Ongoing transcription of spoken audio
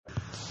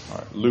All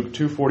right, Luke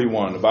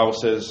 2:41, the Bible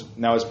says,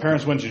 "Now his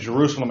parents went to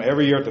Jerusalem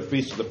every year at the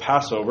feast of the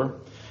Passover.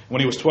 When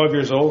he was 12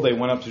 years old, they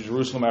went up to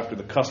Jerusalem after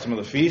the custom of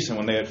the feast, and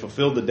when they had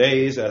fulfilled the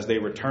days, as they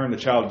returned, the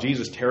child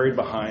Jesus tarried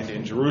behind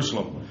in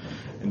Jerusalem.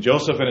 And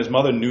Joseph and his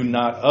mother knew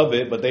not of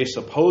it, but they,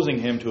 supposing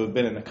him to have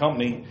been in the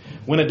company,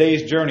 went a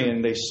day's journey,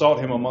 and they sought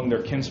him among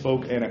their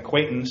kinsfolk and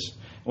acquaintance.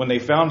 When they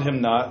found him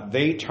not,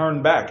 they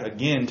turned back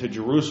again to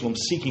Jerusalem,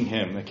 seeking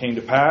him. It came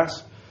to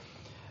pass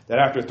that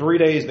after 3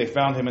 days they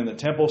found him in the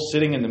temple,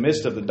 sitting in the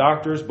midst of the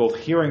doctors, both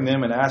hearing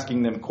them and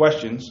asking them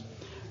questions.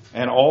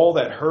 And all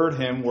that heard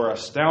him were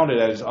astounded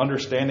at his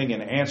understanding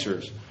and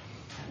answers.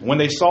 When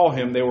they saw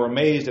him, they were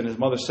amazed, and his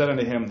mother said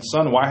unto him,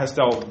 Son, why hast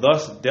thou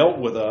thus dealt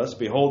with us?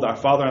 Behold, thy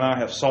father and I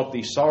have sought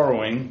thee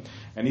sorrowing.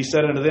 And he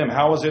said unto them,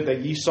 How is it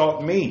that ye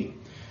sought me?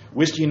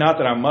 Wist ye not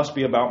that I must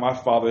be about my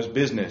father's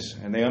business?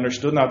 And they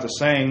understood not the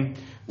saying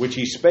which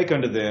he spake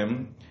unto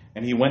them.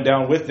 And he went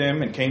down with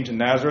them, and came to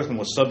Nazareth, and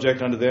was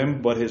subject unto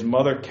them. But his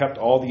mother kept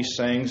all these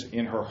sayings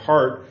in her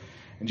heart.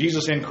 And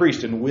Jesus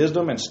increased in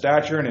wisdom and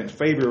stature and in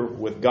favor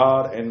with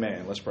God and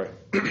man." Let's pray.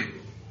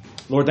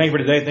 Lord, thank you for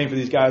today. Thank you for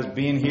these guys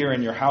being here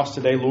in your house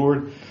today,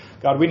 Lord.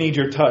 God, we need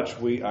your touch.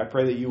 I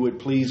pray that you would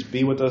please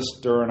be with us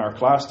during our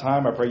class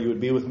time. I pray you would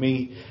be with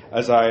me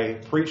as I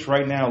preach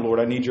right now, Lord.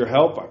 I need your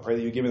help. I pray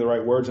that you give me the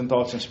right words and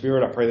thoughts and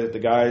spirit. I pray that the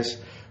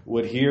guys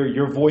would hear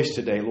your voice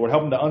today. Lord,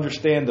 help them to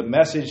understand the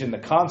message and the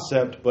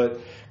concept. But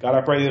God,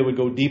 I pray that it would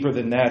go deeper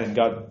than that. And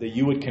God, that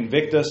you would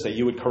convict us, that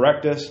you would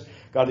correct us.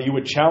 God, that you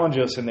would challenge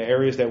us in the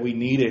areas that we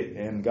need it.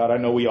 And God, I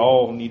know we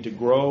all need to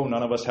grow.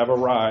 None of us have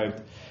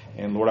arrived.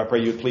 And Lord, I pray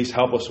you would please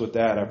help us with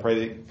that. I pray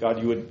that,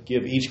 God, you would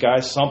give each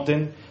guy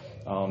something,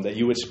 that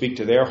you would speak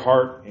to their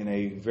heart in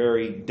a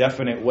very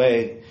definite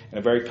way, in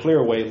a very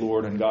clear way,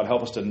 Lord. And God,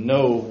 help us to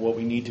know what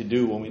we need to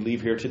do when we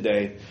leave here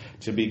today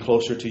to be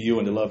closer to you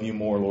and to love you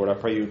more, Lord. I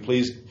pray you would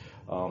please,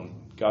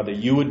 God, that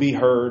you would be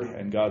heard,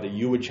 and God, that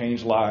you would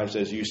change lives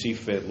as you see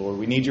fit, Lord.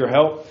 We need your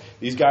help.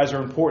 These guys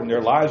are important.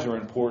 Their lives are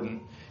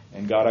important.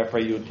 And God, I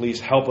pray you would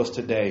please help us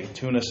today.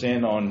 Tune us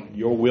in on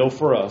your will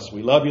for us.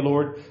 We love you,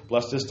 Lord.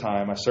 Bless this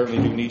time. I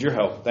certainly do need your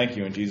help. Thank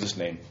you in Jesus'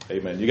 name.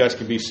 Amen. You guys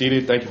can be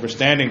seated. Thank you for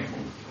standing.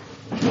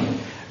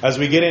 As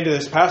we get into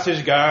this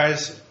passage,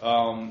 guys,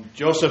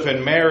 Joseph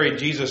and Mary,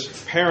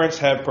 Jesus' parents,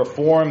 have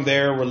performed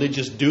their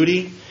religious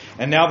duty,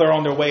 and now they're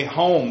on their way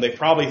home. They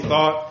probably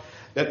thought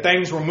that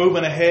things were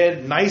moving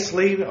ahead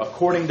nicely,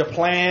 according to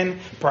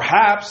plan.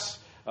 Perhaps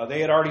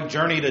they had already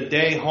journeyed a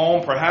day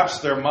home.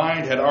 Perhaps their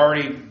mind had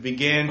already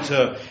began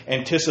to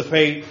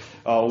anticipate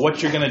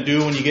what you're going to do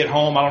when you get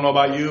home. I don't know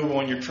about you, but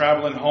when you're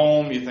traveling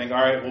home, you think, all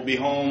right, we'll be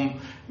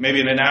home maybe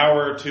in an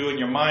hour or two, and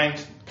your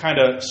mind kind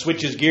of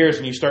switches gears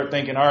and you start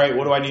thinking, all right,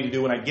 what do I need to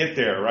do when I get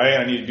there, right?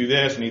 I need to do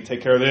this, I need to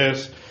take care of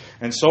this,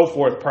 and so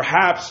forth.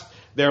 Perhaps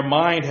their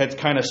mind had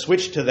kind of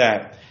switched to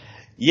that.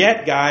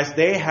 Yet, guys,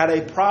 they had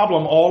a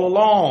problem all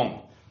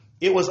along.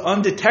 It was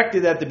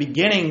undetected at the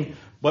beginning,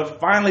 but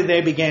finally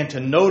they began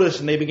to notice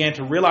and they began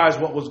to realize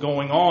what was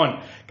going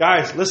on.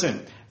 Guys,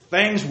 listen,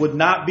 things would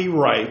not be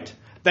right.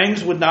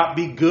 Things would not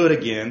be good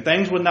again.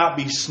 Things would not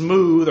be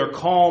smooth or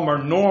calm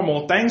or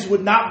normal. Things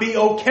would not be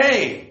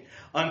okay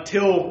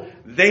until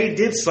they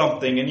did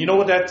something. And you know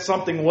what that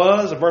something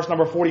was? Verse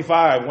number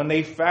 45. When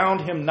they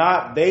found him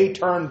not, they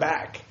turned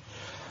back.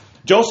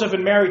 Joseph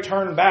and Mary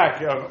turned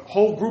back. A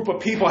whole group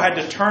of people had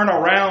to turn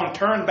around,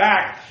 turn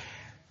back.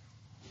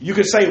 You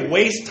could say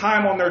waste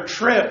time on their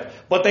trip,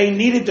 but they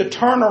needed to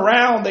turn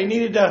around. They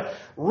needed to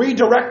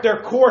redirect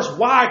their course.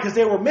 Why? Because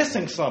they were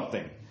missing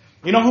something.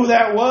 You know who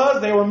that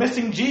was? They were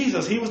missing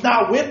Jesus. He was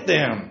not with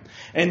them.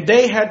 And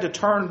they had to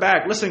turn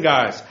back. Listen,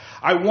 guys,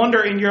 I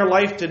wonder in your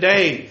life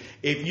today,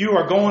 if you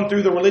are going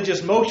through the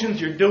religious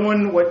motions, you're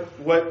doing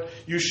what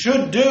you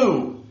should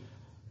do,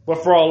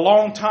 but for a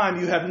long time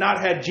you have not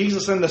had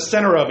Jesus in the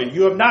center of it.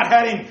 You have not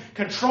had him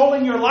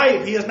controlling your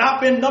life. He has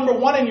not been number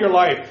one in your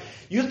life.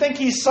 You think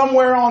he's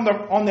somewhere on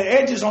the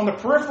edges, on the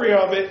periphery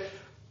of it,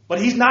 but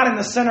he's not in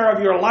the center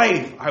of your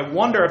life. I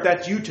wonder if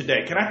that's you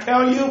today. Can I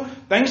tell you,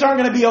 things aren't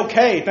going to be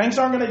okay. Things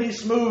aren't going to be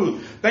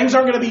smooth. Things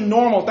aren't going to be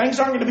normal. Things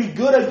aren't going to be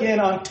good again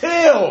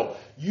until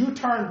you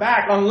turn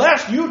back.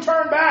 Unless you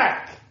turn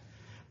back.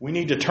 We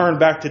need to turn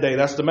back today.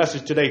 That's the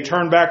message today.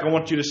 Turn back. I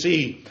want you to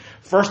see,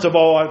 first of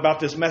all, about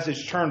this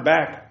message, turn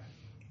back.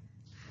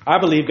 I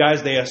believe,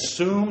 guys, they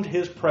assumed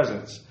his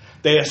presence.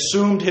 They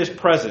assumed his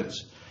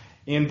presence.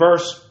 In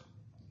verse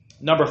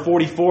number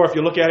 44, if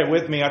you look at it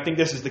with me, I think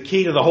this is the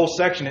key to the whole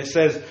section. It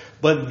says,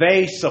 but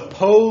they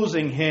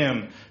supposing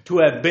him to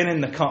have been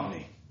in the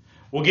company.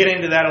 We'll get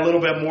into that a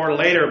little bit more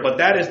later, but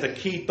that is the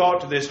key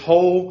thought to this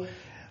whole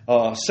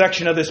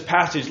section of this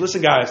passage.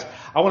 Listen, guys,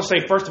 I want to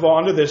say, first of all,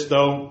 under this,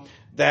 though,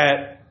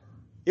 that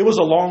it was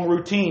a long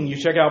routine. You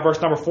check out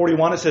verse number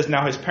 41. It says,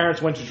 now his parents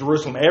went to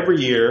Jerusalem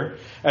every year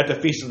at the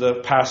feast of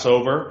the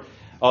Passover.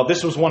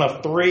 This was one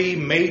of three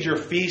major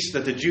feasts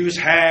that the Jews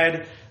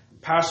had.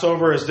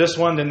 Passover is this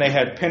one. Then they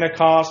had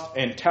Pentecost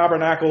and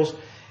Tabernacles.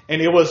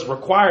 And it was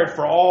required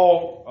for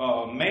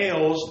all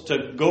males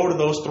to go to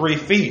those three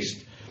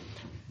feasts.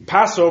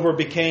 Passover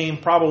became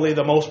probably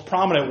the most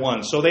prominent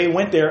one. So they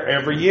went there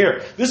every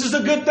year. This is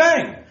a good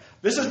thing.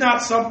 This is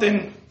not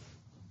something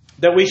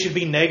that we should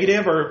be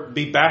negative or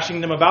be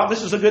bashing them about.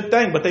 This is a good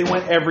thing, but they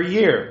went every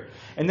year.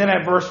 And then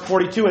at verse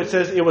 42, it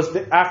says it was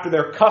after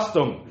their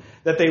custom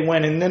that they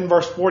went. And then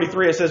verse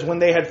 43, it says when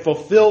they had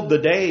fulfilled the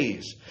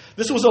days.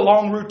 This was a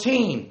long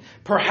routine.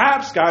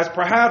 Perhaps, guys,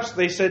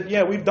 they said,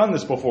 yeah, we've done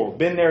this before.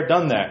 Been there,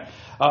 done that.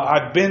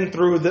 I've been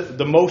through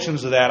the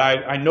motions of that.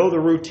 I know the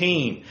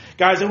routine.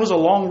 Guys, it was a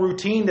long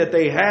routine that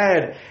they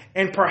had.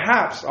 And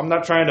perhaps, I'm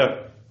not trying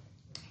to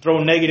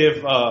throw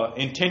negative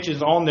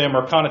intentions on them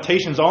or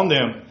connotations on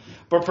them,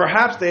 but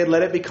perhaps they had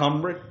let it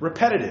become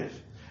repetitive.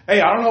 Hey,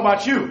 I don't know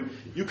about you.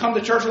 You come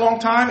to church a long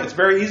time, it's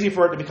very easy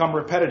for it to become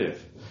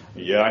repetitive.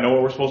 Yeah, I know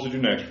what we're supposed to do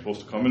next. We're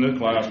supposed to come into the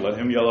class, let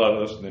him yell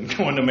at us, then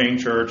go into main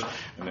church,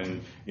 and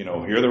then,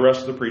 hear the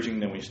rest of the preaching,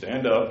 then we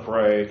stand up,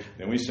 pray,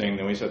 then we sing,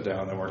 then we sit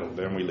down,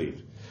 then we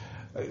leave.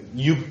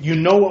 You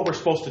know what we're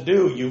supposed to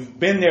do. You've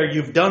been there,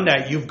 you've done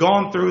that, you've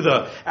gone through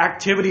the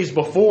activities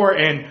before,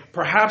 and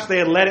perhaps they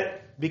had let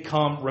it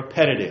become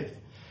repetitive.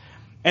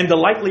 And the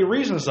likely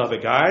reasons of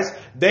it, guys,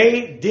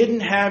 they didn't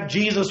have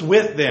Jesus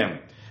with them.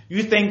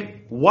 You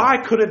think,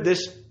 why could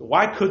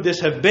this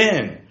have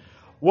been?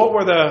 What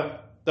were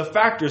the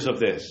factors of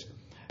this?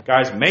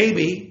 Guys,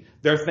 maybe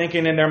they're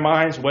thinking in their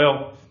minds,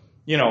 well,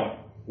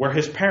 we're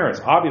his parents.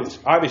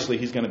 Obviously,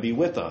 he's going to be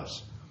with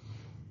us.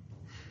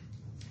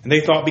 And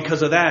they thought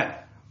because of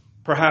that,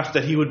 perhaps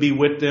that he would be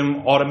with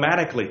them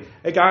automatically.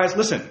 Hey, guys,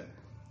 listen.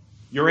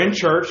 You're in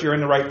church. You're in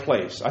the right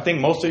place. I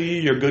think most of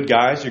you're good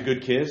guys. You're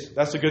good kids.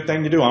 That's a good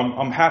thing to do.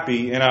 I'm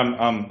happy and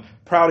I'm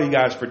proud of you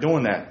guys for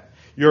doing that.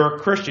 You're a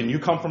Christian. You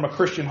come from a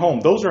Christian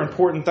home. Those are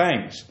important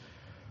things.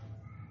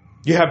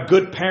 You have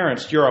good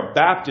parents. You're a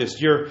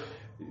Baptist.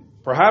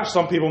 Perhaps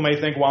some people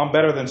may think, well, I'm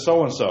better than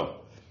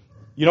so-and-so.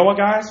 You know what,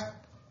 guys?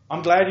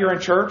 I'm glad you're in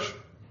church.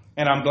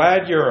 And I'm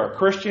glad you're a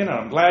Christian. And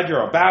I'm glad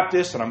you're a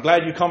Baptist. And I'm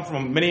glad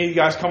many of you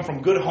guys come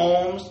from good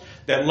homes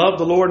that love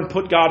the Lord and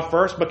put God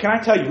first. But can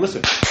I tell you,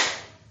 listen,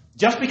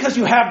 just because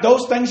you have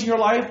those things in your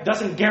life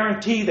doesn't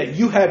guarantee that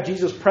you have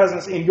Jesus'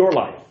 presence in your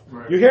life.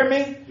 Right. You hear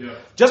me? Yeah.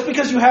 Just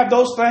because you have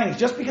those things,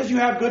 just because you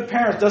have good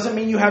parents, doesn't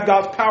mean you have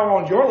God's power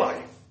on your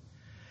life.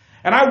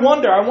 And I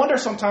wonder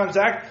sometimes,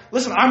 Zach,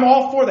 listen, I'm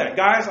all for that,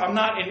 guys. I'm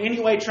not in any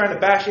way trying to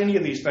bash any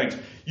of these things.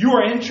 You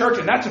are in church,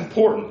 and that's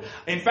important.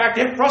 In fact,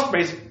 it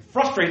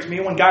frustrates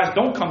me when guys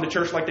don't come to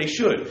church like they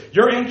should.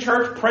 You're in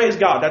church, praise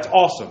God, that's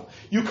awesome.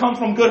 You come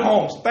from good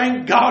homes,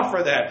 thank God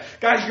for that.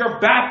 Guys, you're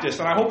Baptist,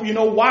 and I hope you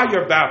know why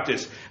you're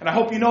Baptist. And I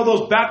hope you know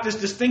those Baptist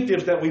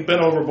distinctives that we've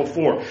been over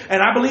before.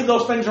 And I believe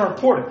those things are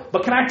important.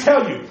 But can I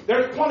tell you,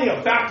 there's plenty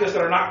of Baptists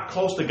that are not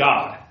close to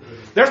God.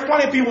 There's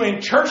plenty of people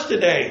in church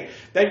today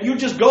that you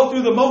just go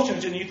through the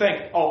motions and you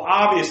think, oh,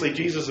 obviously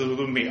Jesus is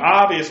with me.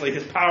 Obviously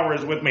his power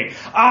is with me.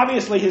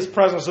 Obviously his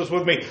presence is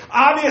with me.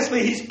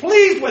 Obviously he's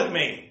pleased with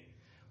me.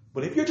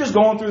 But if you're just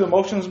going through the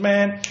motions,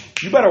 man,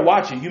 you better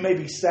watch it. You may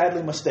be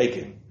sadly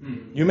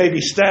mistaken. You may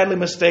be sadly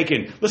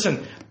mistaken.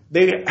 Listen,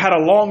 they had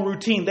a long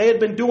routine. They had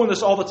been doing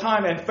this all the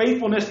time, and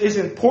faithfulness is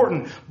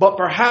important, but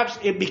perhaps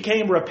it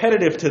became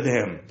repetitive to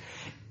them.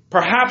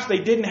 Perhaps they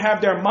didn't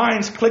have their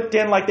minds clicked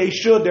in like they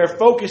should. Their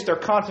focus, their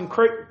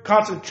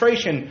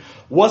concentration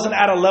wasn't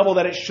at a level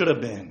that it should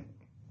have been.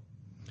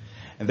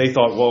 And they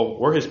thought, well,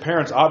 we're his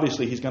parents.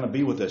 Obviously, he's going to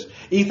be with us.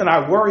 Ethan,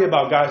 I worry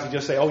about guys who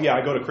just say, oh, yeah,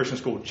 I go to Christian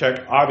school.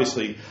 Check.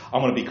 Obviously,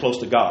 I'm going to be close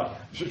to God.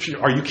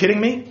 Are you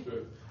kidding me?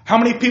 How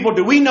many people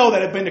do we know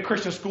that have been to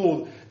Christian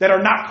school that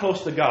are not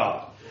close to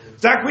God?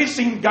 Zach, we've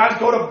seen guys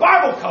go to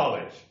Bible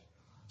college,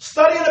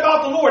 studying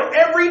about the Lord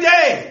every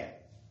day.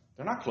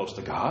 They're not close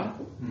to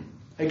God.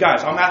 Hey,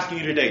 guys, I'm asking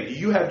you today, do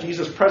you have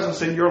Jesus'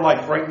 presence in your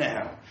life right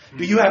now?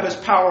 Do you have his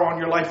power on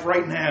your life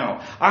right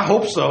now? I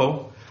hope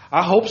so.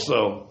 I hope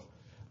so.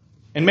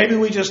 And maybe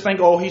we just think,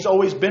 oh, he's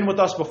always been with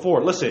us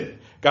before. Listen,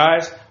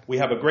 guys, we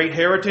have a great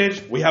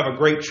heritage. We have a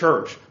great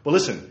church. But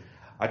listen,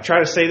 I try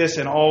to say this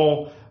in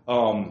all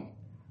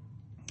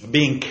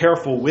being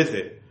careful with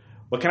it.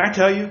 But can I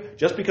tell you,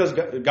 just because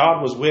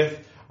God was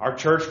with our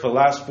church for the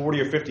last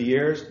 40 or 50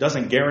 years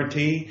doesn't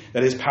guarantee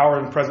that his power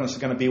and presence is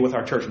going to be with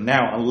our church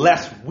now,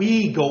 unless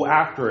we go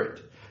after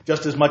it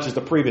just as much as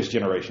the previous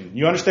generation.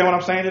 You understand what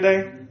I'm saying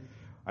today?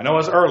 I know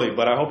it's early,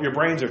 but I hope your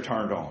brains are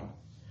turned on.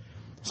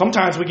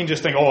 Sometimes we can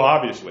just think, oh,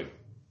 obviously,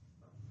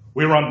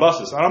 we run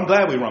buses. And I'm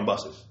glad we run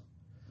buses.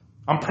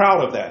 I'm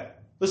proud of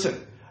that. Listen,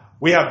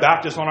 we have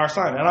Baptists on our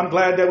side, and I'm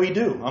glad that we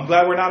do. I'm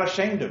glad we're not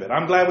ashamed of it.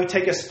 I'm glad we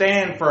take a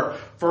stand for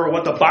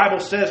what the Bible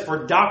says,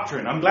 for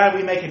doctrine. I'm glad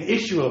we make an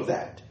issue of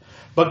that.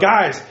 But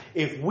guys,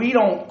 if we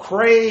don't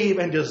crave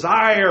and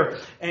desire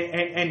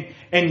and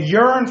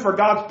yearn for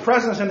God's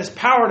presence and his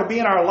power to be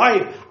in our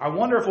life, I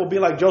wonder if we'll be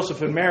like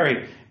Joseph and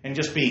Mary and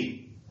just be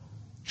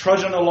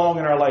trudging along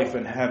in our life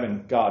and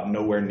having God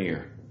nowhere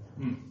near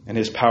and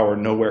his power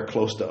nowhere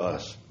close to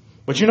us.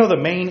 But you know the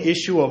main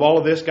issue of all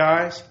of this,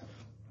 guys?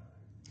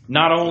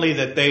 Not only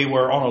that they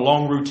were on a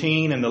long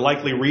routine and the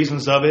likely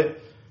reasons of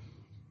it,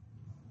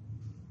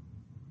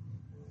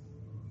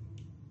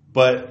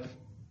 but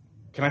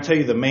Can I tell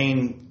you the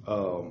main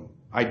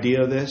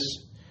idea of this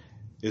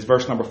is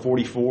verse number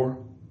 44,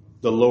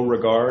 the low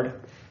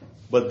regard.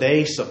 But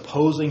they,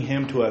 supposing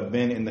him to have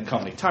been in the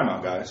company. Time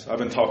out, guys. I've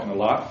been talking a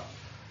lot.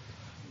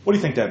 What do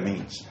you think that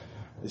means?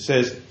 It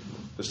says,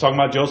 it's talking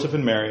about Joseph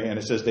and Mary, and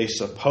it says they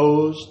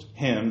supposed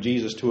him,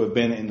 Jesus, to have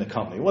been in the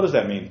company. What does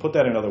that mean? Put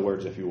that in other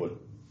words, if you would.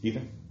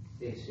 Ethan?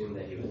 They assumed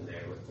that he was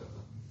there with them.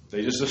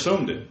 They just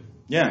assumed it.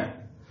 Yeah.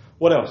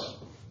 What else?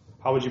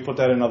 How would you put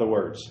that in other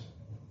words?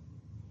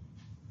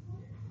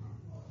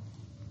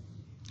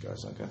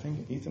 Guys, I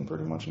think Ethan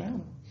pretty much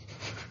nailed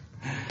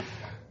it.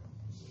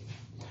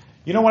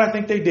 You know what I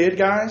think they did,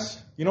 guys?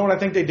 You know what I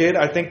think they did?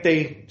 I think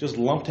they just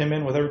lumped him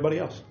in with everybody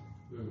else.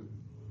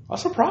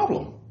 That's a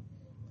problem.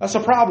 That's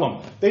a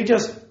problem. They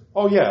just,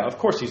 oh yeah, of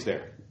course he's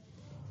there.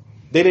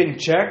 They didn't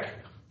check.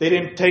 They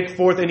didn't take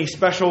forth any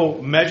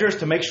special measures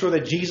to make sure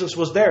that Jesus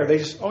was there. They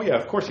just, oh yeah,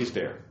 of course he's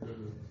there.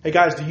 Hey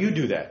guys, do you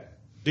do that?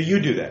 Do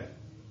you do that?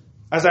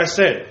 As I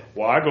said,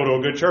 well, I go to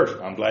a good church.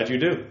 I'm glad you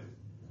do.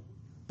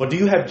 But do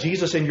you have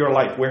Jesus in your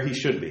life where he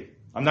should be?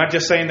 I'm not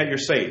just saying that you're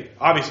saved.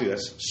 Obviously,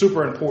 that's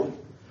super important.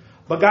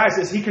 But guys,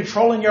 is he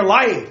controlling your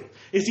life?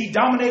 Is he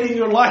dominating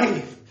your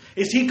life?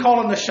 Is he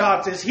calling the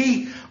shots? Is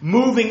he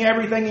moving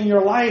everything in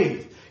your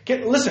life?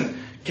 They lived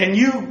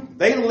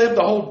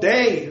the whole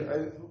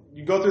day.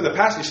 You go through the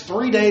passage,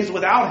 3 days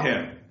without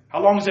him.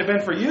 How long has it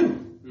been for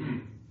you?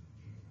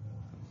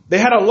 They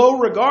had a low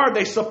regard.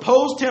 They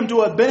supposed him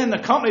to have been in the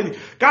company.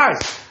 Guys,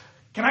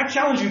 can I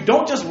challenge you?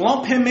 Don't just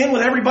lump him in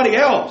with everybody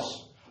else.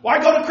 Why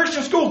go to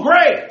Christian school?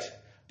 Great.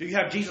 Do you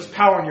have Jesus'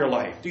 power in your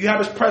life? Do you have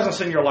his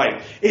presence in your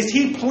life? Is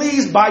he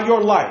pleased by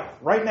your life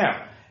right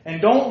now? And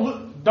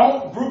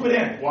don't group it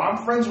in. Well,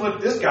 I'm friends with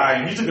this guy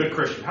and he's a good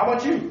Christian. How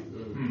about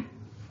you?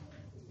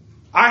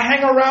 I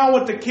hang around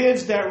with the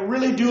kids that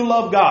really do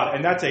love God,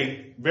 and that's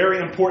a very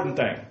important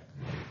thing.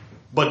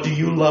 But do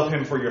you love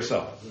him for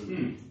yourself?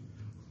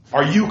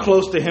 Are you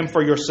close to him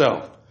for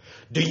yourself?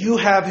 Do you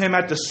have him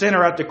at the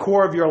center, at the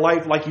core of your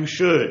life like you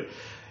should?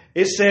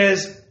 It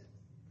says,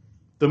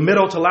 the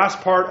middle to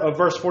last part of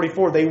verse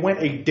 44, they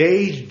went a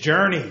day's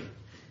journey.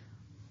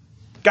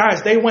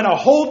 Guys, they went a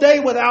whole day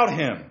without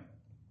him.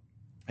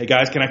 Hey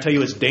guys, can I tell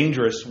you it's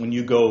dangerous when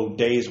you go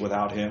days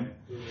without him?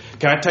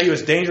 Can I tell you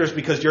it's dangerous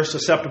because you're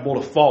susceptible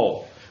to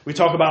fall? We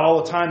talk about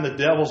all the time the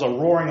devil's a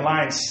roaring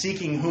lion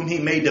seeking whom he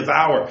may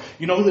devour.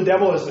 You know who the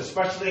devil is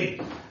especially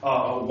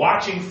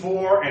watching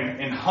for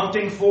and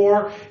hunting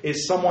for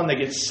is someone that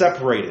gets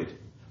separated.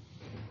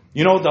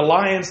 You know, the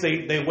lions,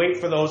 they wait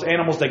for those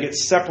animals that get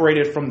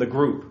separated from the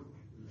group.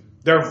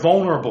 They're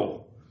vulnerable.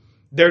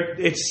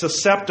 It's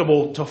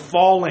susceptible to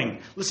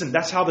falling. Listen,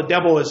 that's how the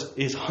devil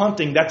is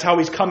hunting. That's how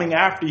he's coming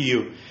after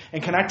you.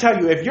 And can I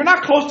tell you, if you're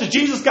not close to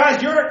Jesus,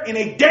 guys, you're in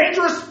a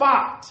dangerous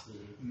spot.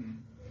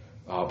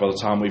 Oh, Brother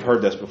Tom, we've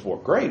heard this before.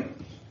 Great.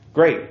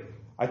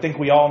 I think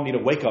we all need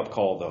a wake-up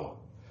call, though.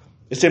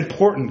 It's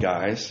important,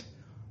 guys.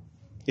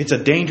 It's a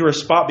dangerous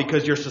spot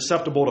because you're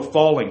susceptible to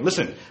falling.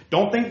 Listen,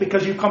 don't think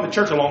because you've come to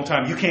church a long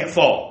time you can't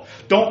fall.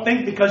 Don't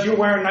think because you're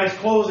wearing nice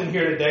clothes in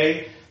here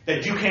today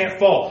that you can't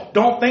fall.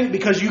 Don't think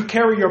because you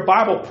carry your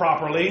Bible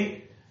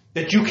properly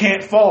that you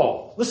can't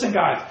fall. Listen,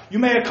 guys, you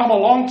may have come a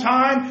long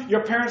time.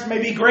 Your parents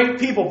may be great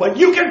people, but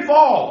you can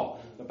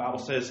fall. The Bible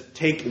says,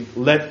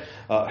 let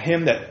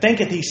him that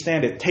thinketh he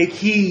standeth take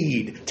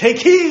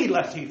heed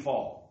lest he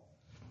fall.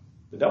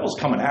 The devil's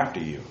coming after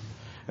you.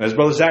 And as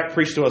Brother Zach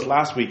preached to us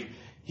last week,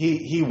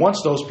 he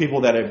wants those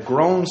people that have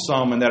grown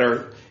some and that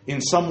are in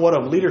somewhat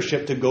of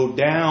leadership to go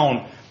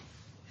down.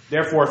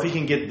 Therefore, if he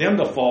can get them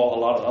to fall, a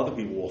lot of other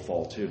people will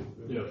fall too.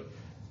 Yeah.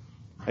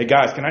 Hey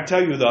guys, can I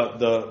tell you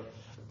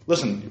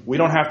listen, we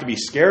don't have to be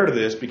scared of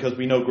this because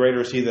we know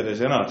greater is he that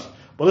is in us.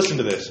 But listen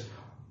to this.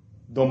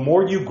 The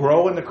more you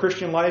grow in the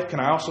Christian life, can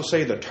I also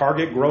say the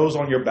target grows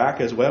on your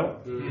back as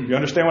well? Mm-hmm. You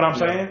understand what I'm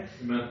saying?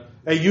 Amen.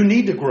 Hey, you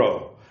need to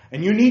grow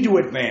and you need to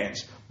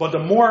advance. But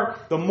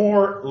the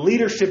more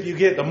leadership you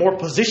get, the more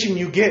position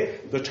you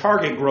get, the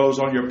target grows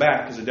on your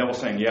back because the devil's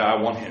saying, yeah, I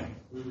want him.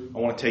 I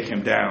want to take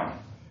him down.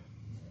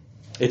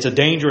 It's a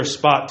dangerous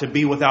spot to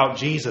be without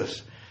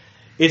Jesus.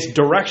 It's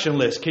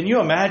directionless. Can you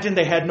imagine?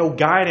 They had no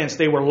guidance.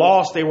 They were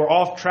lost. They were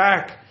off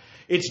track.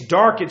 It's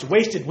dark. It's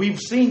wasted. We've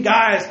seen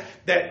guys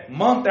that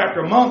month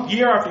after month,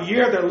 year after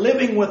year, they're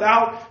living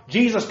without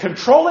Jesus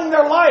controlling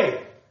their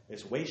life.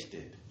 It's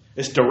wasted.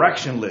 It's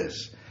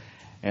directionless.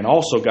 And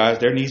also, guys,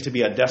 there needs to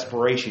be a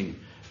desperation.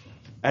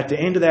 At the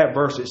end of that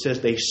verse, it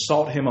says they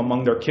sought him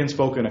among their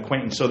kinsfolk and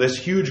acquaintance. So this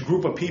huge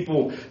group of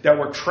people that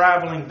were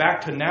traveling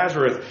back to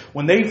Nazareth,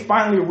 when they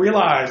finally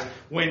realized,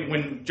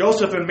 when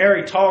Joseph and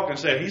Mary talked and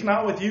said, he's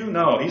not with you?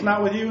 No. He's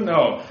not with you?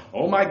 No.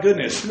 Oh my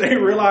goodness. They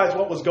realized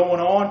what was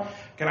going on.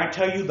 Can I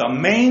tell you, the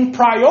main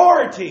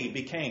priority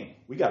became,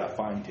 we got to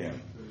find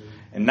him.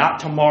 And not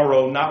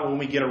tomorrow, not when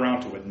we get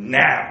around to it.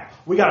 Now.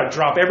 We got to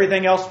drop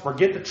everything else.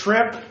 Forget the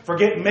trip.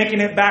 Forget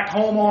making it back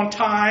home on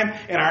time.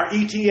 And our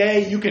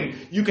ETA, you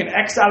can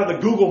X out of the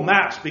Google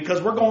Maps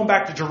because we're going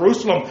back to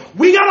Jerusalem.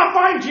 We got to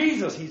find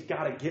Jesus. He's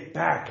got to get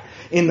back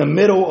in the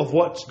middle of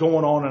what's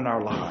going on in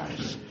our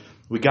lives.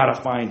 We got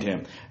to find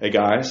him. Hey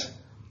guys,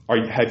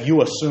 Have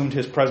you assumed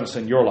His presence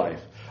in your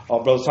life?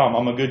 Oh, Brother Tom,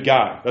 I'm a good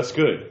guy. That's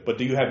good. But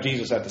do you have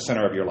Jesus at the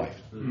center of your life?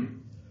 Mm-hmm.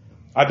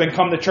 I've been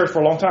coming to church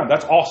for a long time.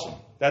 That's awesome.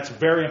 That's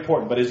very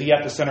important. But is He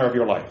at the center of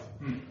your life?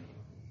 Mm-hmm.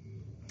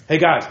 Hey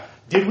guys,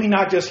 did we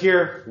not just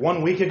hear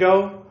 1 week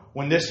ago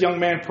when this young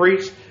man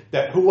preached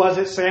that, who was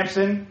it,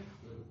 Samson?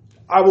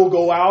 I will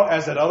go out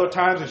as at other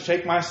times and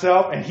shake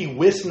myself, and he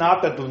wist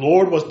not that the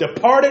Lord was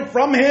departed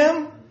from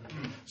him.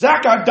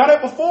 Zach, I've done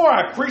it before.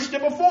 I've preached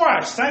it before.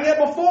 I've sang it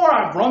before.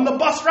 I've run the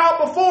bus route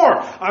before.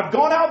 I've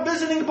gone out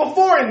visiting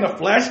before in the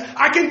flesh.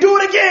 I can do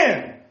it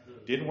again.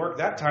 Didn't work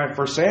that time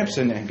for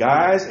Samson. And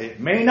guys, it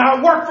may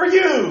not work for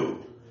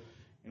you.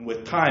 And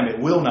with time, it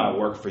will not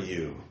work for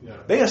you.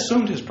 They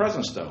assumed His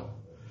presence, though.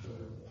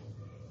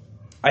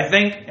 I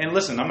think, and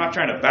listen, I'm not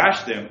trying to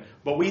bash them,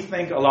 but we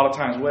think a lot of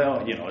times,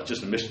 well, it's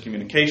just a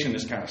miscommunication.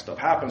 This kind of stuff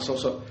happens.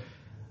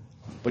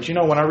 But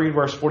when I read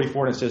verse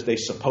 44 and it says they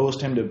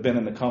supposed Him to have been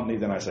in the company,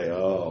 then I say,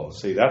 oh,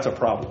 see, that's a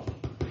problem.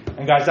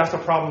 And guys, that's a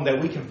problem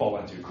that we can fall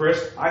into.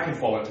 Chris, I can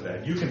fall into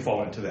that. You can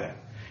fall into that.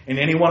 And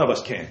any one of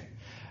us can.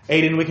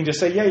 Aiden, we can just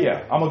say,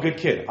 yeah, I'm a good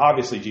kid.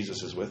 Obviously,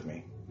 Jesus is with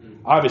me.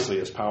 Obviously,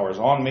 His power is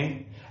on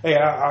me. Hey,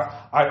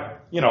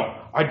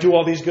 I do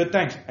all these good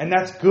things. And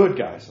that's good,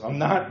 guys. I'm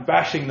not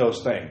bashing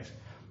those things.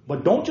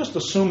 But don't just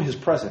assume His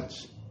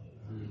presence.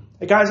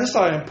 Hey, guys, this is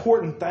an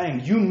important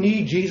thing. You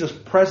need Jesus'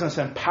 presence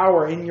and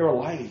power in your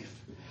life.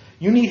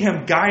 You need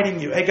Him guiding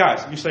you. Hey,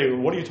 guys, you say,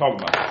 what are you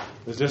talking about?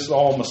 Is this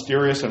all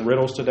mysterious and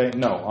riddles today?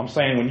 No. I'm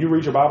saying when you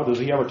read your Bible, does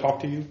He ever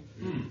talk to you?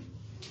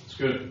 It's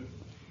good.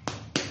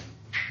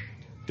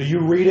 Do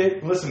you read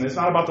it? Listen, it's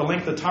not about the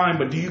length of time,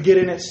 but do you get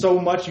in it so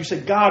much you say,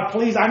 God,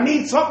 please, I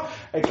need something.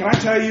 Hey, can I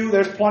tell you,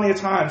 there's plenty of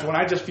times when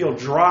I just feel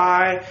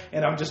dry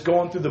and I'm just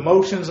going through the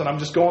motions and I'm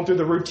just going through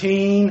the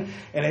routine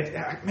and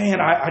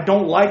I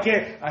don't like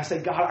it. I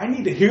say, God, I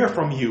need to hear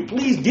from you.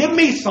 Please give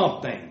me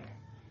something.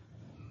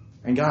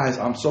 And guys,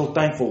 I'm so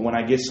thankful when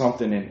I get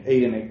something and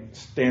it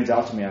stands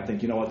out to me. I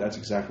think, you know what? That's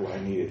exactly what I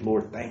needed.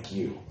 Lord, thank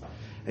you.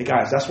 Hey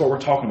guys, that's what we're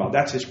talking about.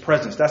 That's His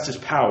presence. That's His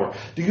power.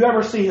 Do you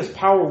ever see His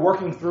power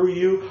working through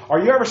you? Are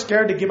you ever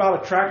scared to give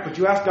out a tract, but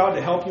you ask God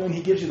to help you and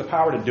He gives you the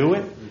power to do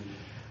it?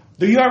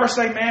 Do you ever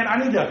say, man,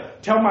 I need to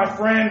tell my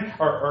friend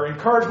or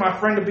encourage my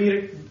friend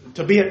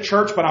to be at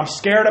church, but I'm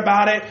scared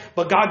about it,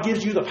 but God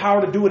gives you the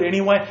power to do it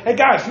anyway? Hey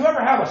guys, you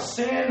ever have a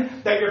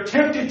sin that you're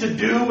tempted to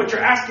do, but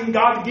you're asking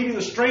God to give you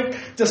the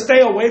strength to stay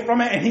away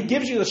from it, and He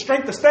gives you the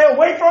strength to stay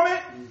away from it?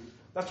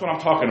 That's what I'm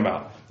talking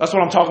about. That's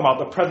what I'm talking about,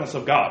 the presence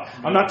of God.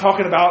 I'm not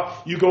talking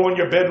about you go in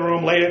your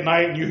bedroom late at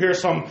night and you hear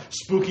some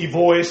spooky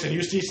voice and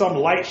you see some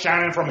light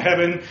shining from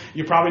heaven.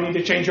 You probably need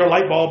to change your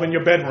light bulb in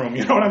your bedroom.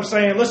 You know what I'm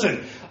saying?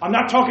 Listen, I'm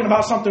not talking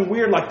about something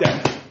weird like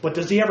that. But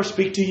does He ever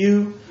speak to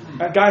you?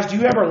 Guys, do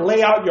you ever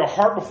lay out your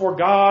heart before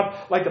God?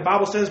 Like the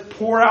Bible says,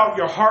 pour out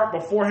your heart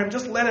before Him.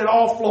 Just let it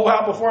all flow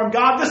out before Him.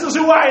 God, this is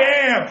who I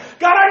am.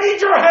 God, I need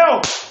your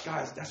help.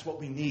 Guys, that's what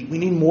we need. We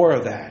need more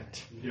of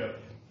that. Yeah.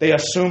 They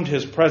assumed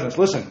His presence.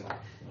 Listen,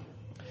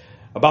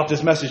 about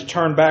this message,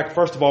 turn back.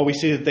 First of all, we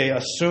see that they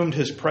assumed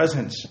His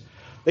presence.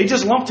 They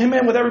just lumped Him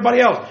in with everybody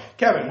else.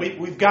 Kevin,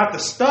 we've got the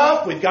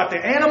stuff, we've got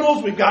the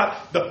animals, we've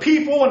got the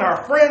people and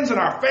our friends and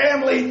our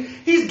family.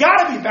 He's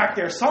got to be back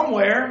there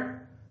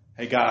somewhere.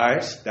 Hey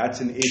guys, that's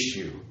an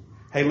issue.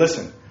 Hey,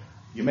 listen.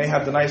 You may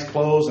have the nice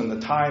clothes and the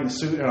tie and the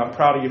suit, and I'm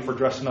proud of you for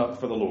dressing up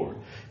for the Lord.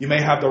 You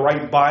may have the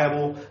right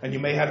Bible, and you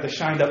may have the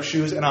shined-up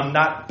shoes, and I'm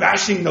not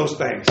bashing those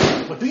things.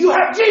 But do you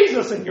have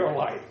Jesus in your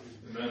life?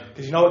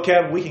 Because you know what,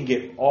 Kev? We can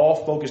get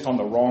all focused on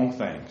the wrong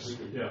things.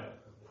 Yeah.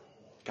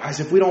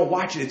 Guys, if we don't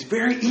watch it, it's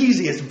very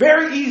easy. It's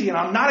very easy, and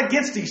I'm not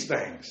against these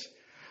things.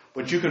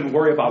 But you can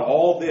worry about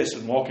all this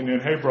and walking in,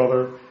 hey,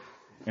 brother,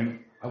 and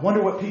I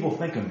wonder what people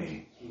think of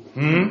me.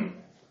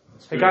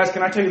 Hey, guys,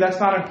 can I tell you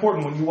that's not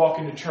important when you walk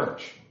into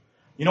church?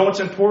 You know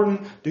what's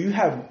important? Do you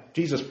have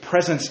Jesus'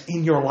 presence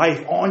in your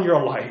life, on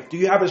your life? Do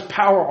you have His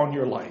power on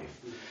your life?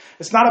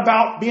 It's not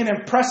about being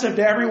impressive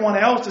to everyone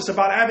else. It's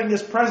about having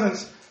His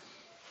presence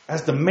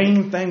as the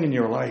main thing in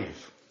your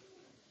life.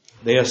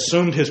 They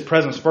assumed His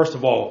presence, first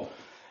of all.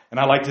 And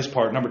I like this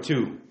part. Number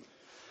 2,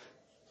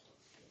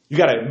 you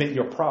got to admit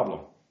your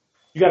problem.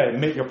 You got to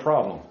admit your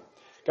problem.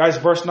 Guys,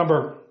 verse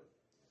number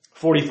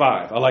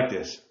 45. I like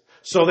this.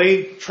 So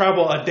they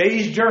travel a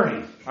day's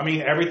journey. I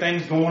mean,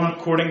 everything's going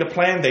according to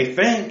plan, they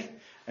think.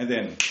 And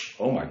then,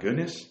 oh my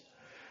goodness,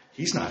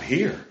 He's not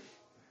here.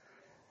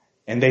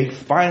 And they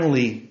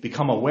finally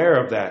become aware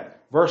of that.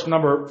 Verse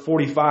number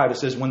 45, it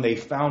says, when they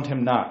found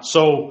Him not.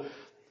 So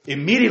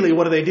immediately,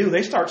 what do?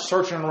 They start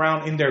searching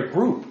around in their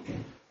group.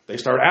 They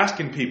start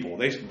asking people,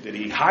 did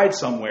He hide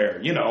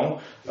somewhere?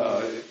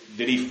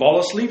 Did He fall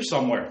asleep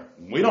somewhere?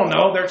 We don't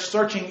know. They're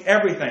searching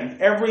everything.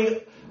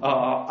 Every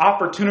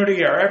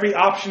opportunity or every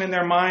option in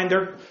their mind,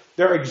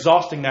 they're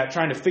exhausting that,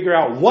 trying to figure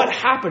out what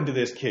happened to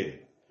this kid.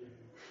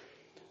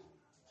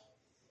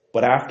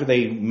 But after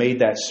they made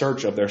that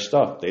search of their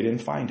stuff, they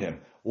didn't find Him.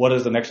 What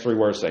does the next 3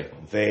 words say?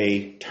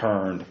 They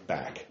turned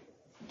back.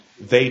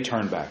 They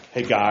turned back.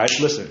 Hey guys,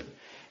 listen.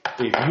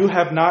 If you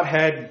have not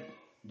had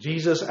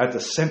Jesus at the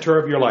center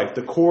of your life,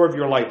 the core of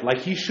your life,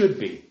 like he should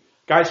be.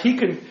 Guys,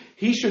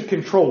 he should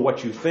control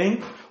what you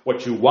think,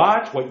 what you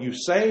watch, what you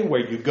say,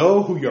 where you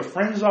go, who your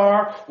friends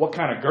are, what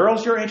kind of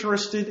girls you're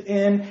interested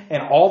in,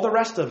 and all the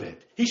rest of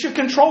it. He should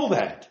control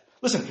that.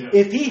 Listen,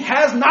 if he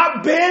has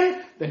not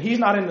been, then he's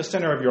not in the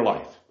center of your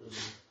life.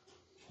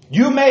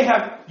 You may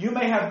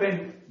have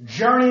been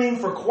journeying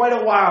for quite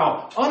a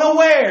while,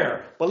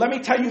 unaware. But let me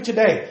tell you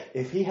today,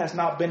 if he has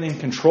not been in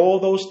control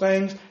of those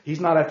things, he's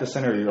not at the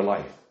center of your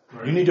life.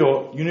 Right. You need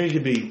to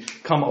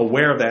become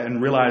aware of that and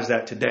realize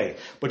that today.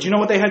 But you know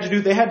what they had to do?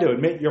 They had to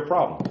admit your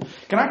problem.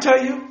 Can I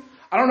tell you?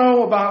 I don't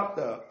know about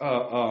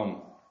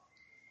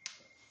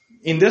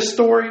in this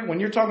story, when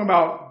you're talking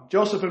about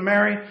Joseph and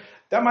Mary,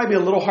 that might be a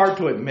little hard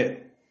to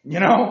admit. You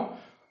know?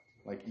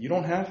 Like, you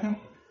don't have him?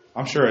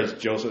 I'm sure as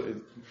Joseph,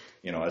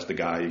 as the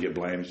guy, you get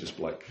blamed. It's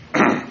just like,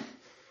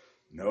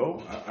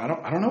 no, I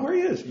don't know where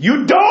he is.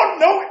 You don't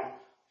know it?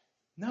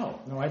 No,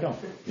 I don't.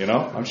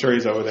 I'm sure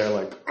he's over there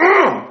like,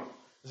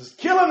 this is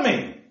killing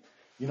me.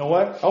 You know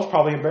what? That was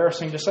probably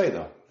embarrassing to say,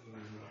 though.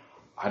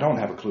 I don't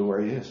have a clue where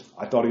he is.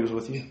 I thought he was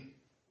with you.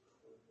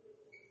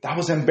 That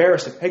was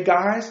embarrassing. Hey,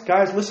 guys,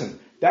 listen.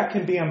 That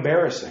can be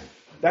embarrassing.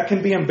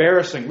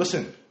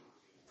 Listen.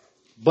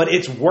 But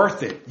it's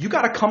worth it. You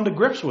got to come to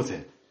grips with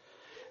it.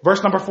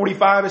 Verse number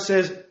 45, it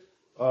says,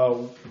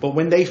 but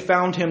when they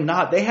found him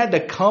not, they had to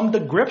come to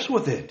grips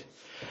with it.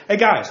 Hey,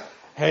 guys.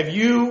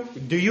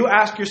 Do you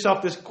ask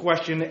yourself this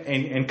question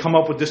and come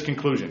up with this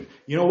conclusion?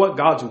 You know what?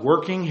 God's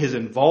working, his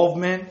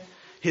involvement,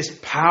 his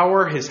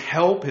power, his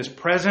help, his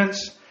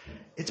presence.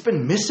 It's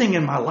been missing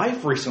in my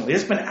life recently.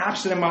 It's been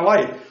absent in my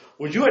life.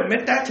 Would you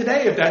admit that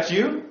today if that's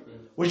you?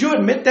 Would you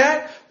admit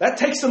that? That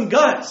takes some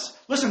guts.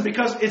 Listen,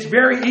 because it's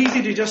very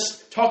easy to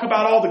just talk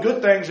about all the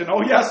good things and,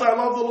 oh yes, I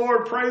love the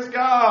Lord, praise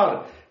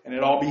God, and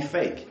it all be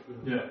fake.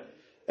 Yeah.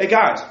 Hey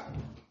guys,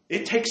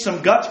 it takes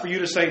some guts for you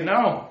to say,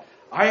 no,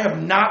 I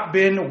have not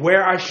been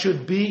where I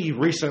should be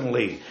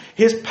recently.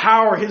 His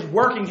power, his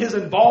working, his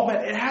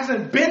involvement, it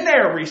hasn't been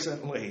there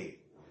recently.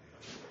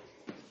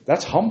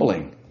 That's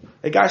humbling.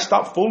 Hey guys,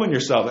 stop fooling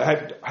yourself.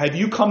 Have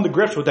you come to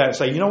grips with that and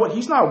say, you know what?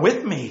 He's not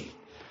with me.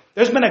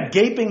 There's been a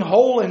gaping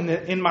hole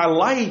in my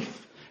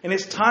life, and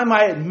it's time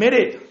I admit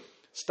it.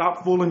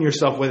 Stop fooling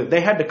yourself with it. They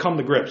had to come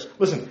to grips.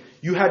 Listen,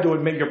 you had to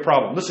admit your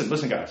problem.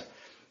 Listen, guys.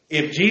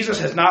 If Jesus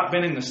has not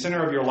been in the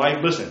center of your life,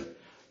 listen,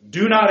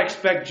 do not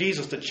expect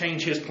Jesus to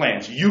change his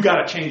plans. You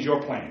got to change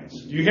your plans.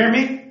 Do you hear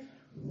me?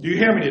 Do you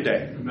hear me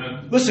today?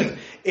 Amen. Listen,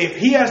 if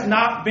he has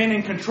not been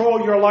in control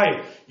of your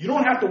life, you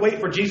don't have to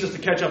wait for Jesus to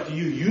catch up to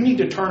you. You need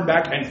to turn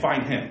back and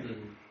find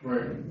him.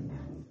 Right.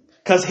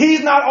 Because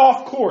he's not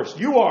off course.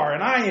 You are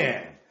and I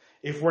am.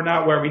 If we're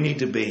not where we need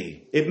to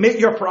be. Admit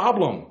your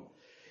problem.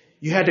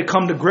 You had to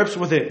come to grips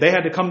with it. They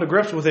had to come to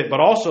grips with it. But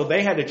also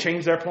they had to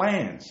change their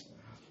plans.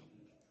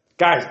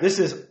 Guys, this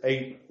is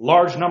a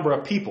large number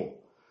of people.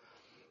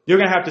 You're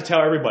going to have to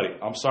tell everybody,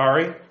 I'm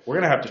sorry, we're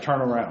going to have to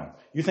turn around.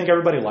 You think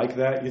everybody like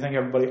that? You think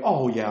everybody,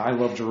 oh yeah, I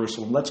love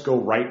Jerusalem. Let's go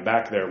right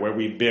back there where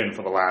we've been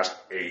for the last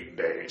 8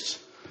 days.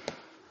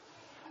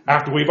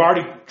 After we've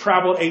already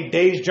traveled 8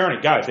 days' journey.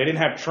 Guys, they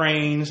didn't have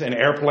trains and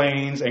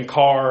airplanes and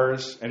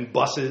cars and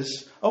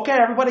buses. Okay,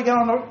 everybody get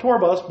on the tour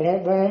bus,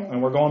 boom, boom,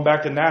 and we're going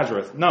back to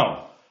Nazareth.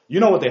 No. You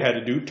know what they had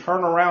to do?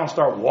 Turn around,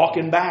 start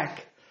walking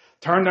back.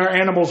 Turn their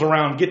animals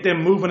around, get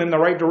them moving in the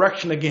right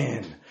direction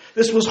again.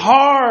 This was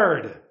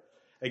hard.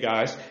 Hey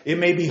guys, it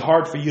may be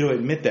hard for you to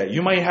admit that.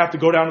 You might have to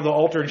go down to the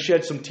altar and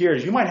shed some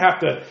tears. You might have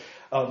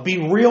to be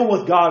real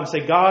with God and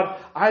say, God,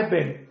 I've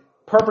been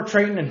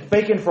perpetrating and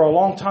faking for a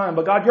long time,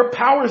 but God, your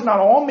power is not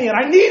on me and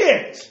I need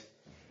it.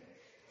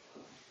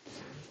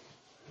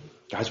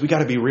 Guys, we got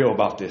to be real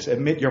about this.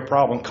 Admit your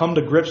problem. Come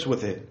to grips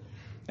with it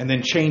and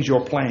then change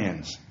your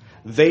plans.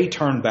 They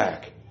turn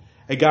back.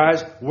 Hey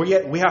guys, we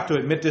have to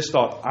admit this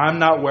thought. I'm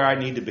not where I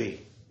need to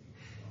be.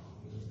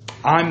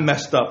 I'm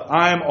messed up.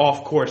 I'm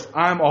off course.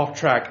 I'm off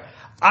track.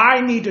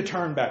 I need to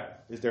turn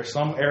back. Is there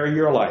some area of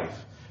your life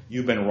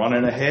you've been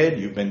running ahead,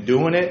 you've been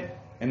doing it,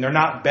 and they're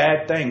not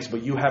bad things,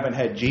 but you haven't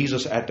had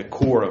Jesus at the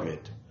core of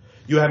it.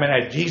 You haven't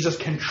had Jesus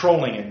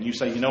controlling it. And you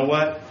say, you know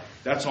what?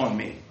 That's on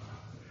me.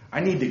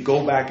 I need to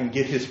go back and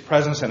get his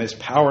presence and his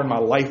power in my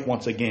life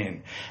once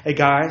again. Hey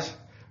guys,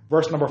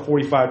 verse number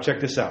 45,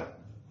 check this out.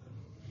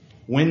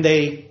 When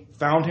they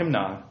found him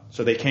not,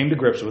 so they came to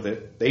grips with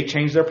it. They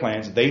changed their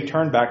plans. They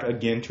turned back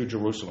again to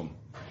Jerusalem.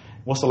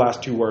 What's the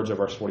last 2 words of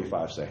verse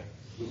 45 say?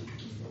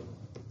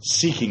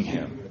 Seeking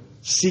him.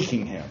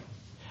 Seeking him.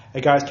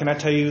 Hey guys, can I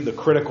tell you the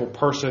critical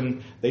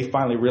person? They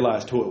finally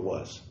realized who it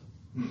was.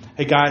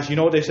 Hey guys, you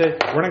know what they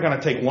said? We're not going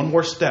to take one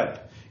more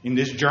step in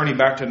this journey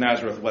back to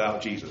Nazareth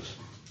without Jesus.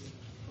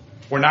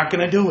 We're not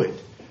going to do it.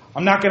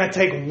 I'm not going to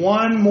take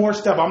one more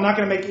step. I'm not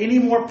going to make any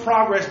more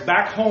progress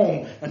back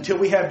home until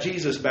we have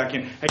Jesus back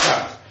in. Hey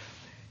guys.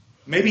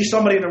 Maybe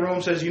somebody in the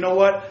room says, you know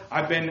what?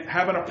 I've been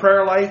having a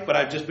prayer life, but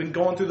I've just been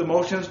going through the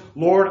motions.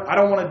 Lord, I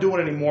don't want to do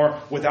it anymore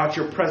without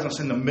your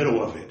presence in the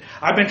middle of it.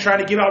 I've been trying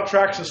to give out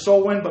tracts and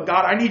soul win, but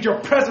God, I need your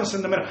presence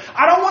in the middle.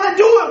 I don't want to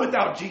do it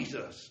without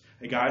Jesus.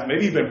 Hey guys,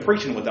 maybe you've been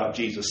preaching without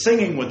Jesus,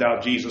 singing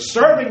without Jesus,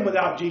 serving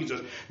without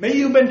Jesus. Maybe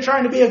you've been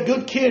trying to be a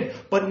good kid,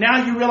 but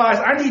now you realize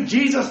I need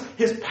Jesus,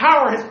 His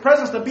power, His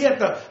presence to be at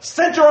the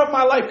center of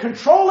my life,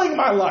 controlling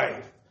my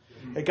life.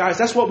 Hey guys,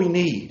 that's what we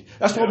need.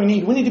 That's what we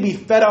need. We need to be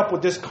fed up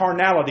with this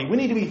carnality. We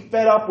need to be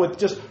fed up with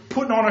just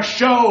putting on a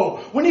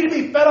show. We need to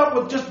be fed up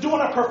with just doing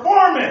a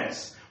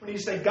performance. We need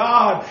to say,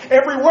 God,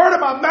 every word of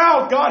my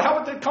mouth, God,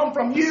 help it to come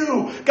from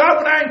you. God,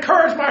 when I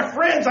encourage my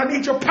friends, I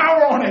need your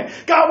power on it.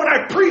 God, when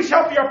I preach,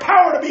 help your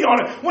power to be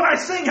on it. When I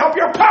sing, help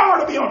your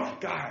power to be on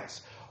it.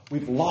 Guys,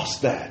 we've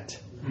lost that.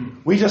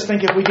 We just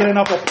think if we get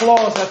enough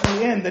applause at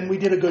the end, then we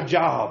did a good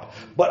job.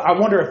 But I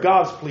wonder if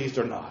God's pleased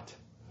or not.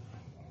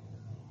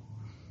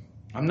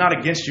 I'm not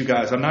against you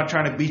guys. I'm not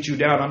trying to beat you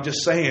down. I'm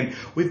just saying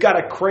we've got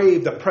to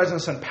crave the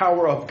presence and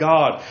power of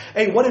God.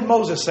 Hey, what did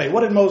Moses say?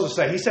 What did Moses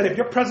say? He said, if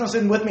your presence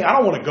isn't with me, I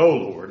don't want to go,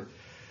 Lord.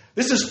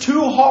 This is too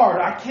hard.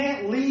 I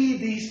can't lead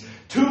these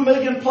 2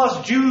 million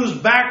plus Jews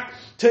back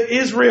to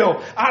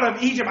Israel out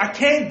of Egypt. I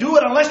can't do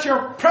it unless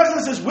your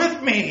presence is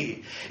with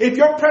me. If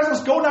your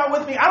presence go not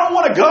with me, I don't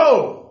want to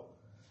go.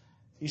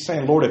 He's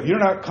saying, Lord, if you're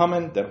not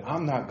coming, then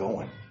I'm not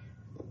going.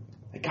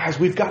 Hey, guys,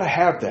 we've got to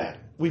have that.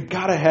 We've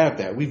got to have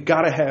that. We've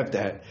got to have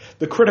that.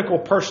 The critical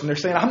person, they're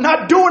saying, I'm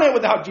not doing it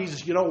without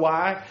Jesus. You know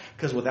why?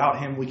 Because without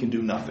Him, we can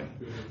do nothing.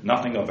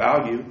 Nothing of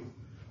value.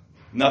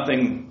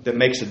 Nothing that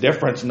makes a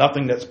difference.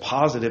 Nothing that's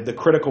positive. The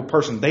critical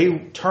person, they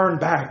turned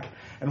back.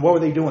 And what were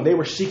they doing? They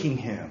were seeking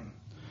Him.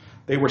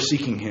 They were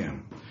seeking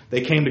Him.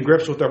 They came to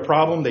grips with their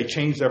problem. They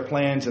changed their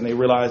plans and they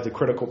realized the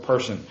critical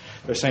person.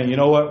 They're saying, you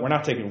know what? We're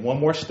not taking one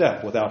more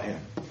step without Him.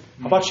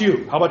 How about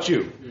you? How about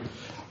you?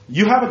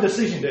 You have a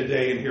decision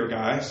today in here,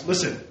 guys.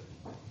 Listen.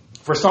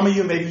 For some of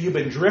you, maybe you've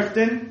been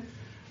drifting.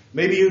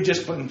 Maybe you've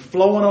just been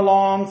flowing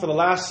along for the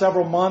last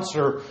several months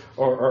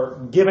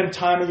or given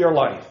time of your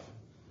life.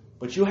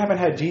 But you haven't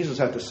had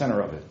Jesus at the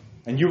center of it.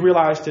 And you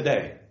realize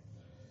today,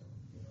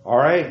 all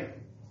right,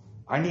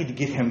 I need to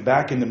get Him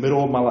back in the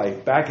middle of my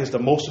life. Back is the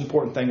most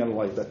important thing in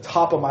life. The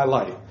top of my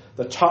life.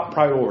 The top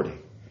priority.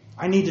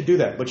 I need to do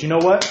that. But you know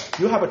what?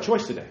 You have a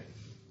choice today.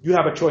 You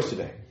have a choice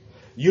today.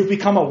 You've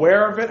become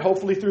aware of it,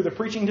 hopefully through the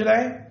preaching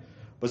today.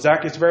 But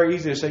Zach, it's very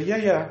easy to say,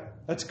 yeah,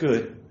 that's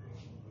good.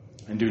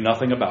 And do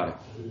nothing about it.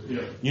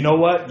 Yeah. You know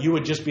what? You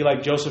would just be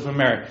like Joseph and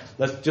Mary.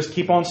 Let's just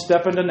keep on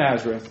stepping to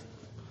Nazareth.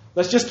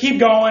 Let's just keep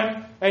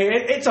going. Hey,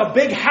 it's a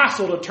big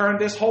hassle to turn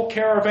this whole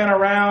caravan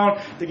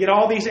around, to get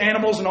all these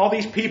animals and all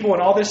these people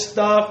and all this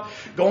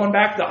stuff going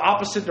back the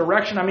opposite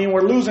direction. I mean,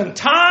 we're losing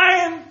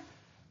time.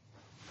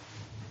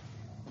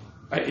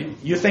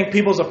 You think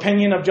people's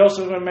opinion of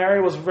Joseph and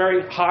Mary was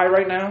very high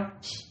right now?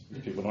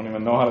 People don't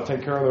even know how to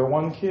take care of their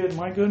one kid.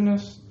 My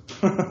goodness.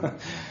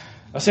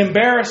 That's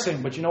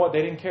embarrassing. But you know what?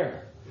 They didn't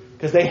care.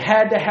 Because they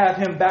had to have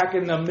Him back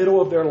in the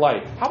middle of their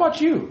life. How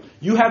about you?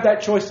 You have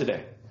that choice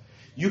today.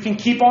 You can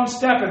keep on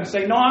stepping and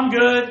say, no, I'm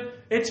good.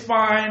 It's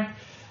fine.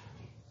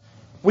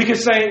 We could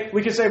say,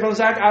 Brother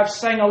Zach, I've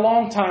sang a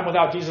long time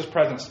without Jesus'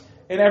 presence.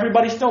 And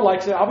everybody still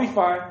likes it. I'll be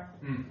fine.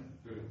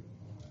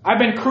 I've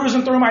been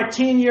cruising through my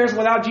teen years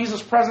without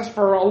Jesus' presence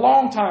for a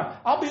long time.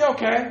 I'll be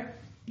okay.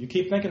 You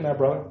keep thinking that,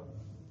 brother.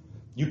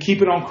 You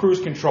keep it on cruise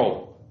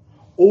control.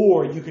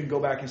 Or you can go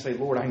back and say,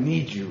 Lord, I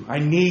need you. I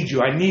need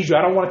you. I need you.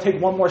 I don't want to take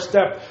one more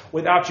step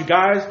without you.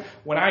 Guys,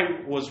 when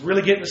I was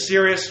really getting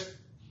serious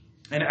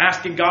and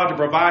asking God to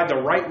provide the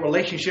right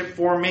relationship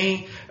for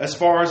me as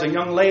far as a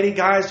young lady,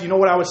 guys, you know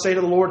what I would say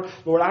to the Lord?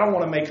 Lord, I don't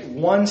want to make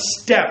one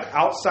step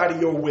outside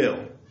of your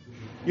will.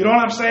 You know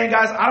what I'm saying,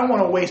 guys? I don't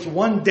want to waste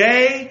one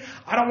day.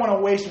 I don't want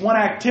to waste one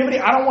activity.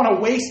 I don't want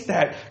to waste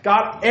that.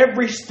 God,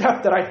 every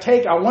step that I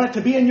take, I want it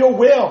to be in your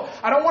will.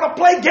 I don't want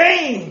to play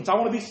games. I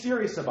want to be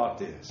serious about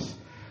this.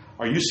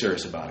 Are you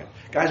serious about it?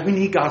 Guys, we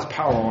need God's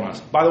power on us.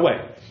 By the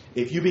way,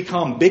 if you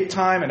become big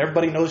time and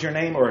everybody knows your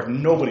name, or if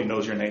nobody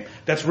knows your name,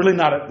 that's really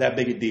not that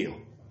big a deal.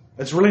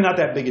 It's really not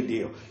that big a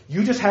deal.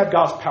 You just have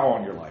God's power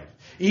on your life.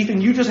 Ethan,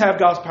 you just have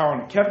God's power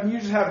on you. Kevin, you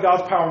just have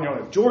God's power on your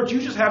life. George,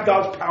 you just have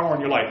God's power on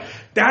your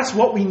life. That's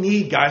what we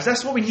need, guys.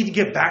 That's what we need to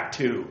get back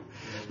to.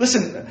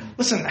 Listen,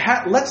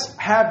 let's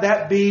have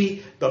that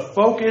be the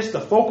focus,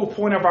 the focal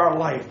point of our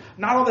life.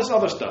 Not all this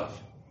other stuff.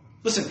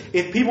 Listen,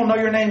 if people know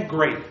your name,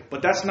 great.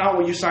 But that's not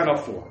what you signed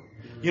up for.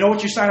 You know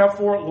what you signed up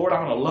for? Lord,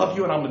 I'm going to love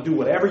you and I'm going to do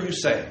whatever you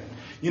say.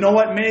 You know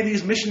what? Many of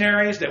these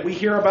missionaries that we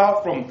hear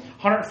about from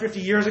 150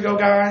 years ago,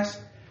 guys,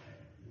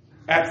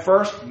 at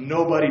first,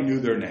 nobody knew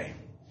their name.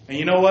 And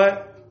you know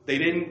what? They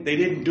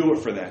didn't do it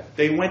for that.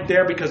 They went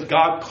there because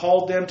God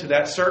called them to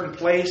that certain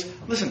place.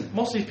 Listen,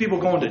 most of these people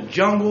go into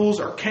jungles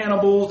or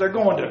cannibals. They're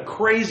going to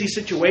crazy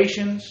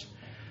situations.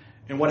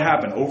 And what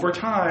happened? Over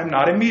time,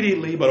 not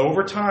immediately, but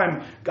over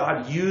time,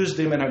 God used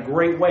them in a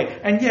great way.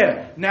 And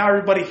yeah, now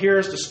everybody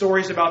hears the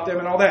stories about them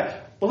and all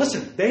that. But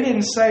listen, they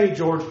didn't say,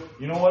 George,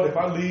 you know what? If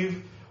I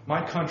leave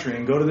my country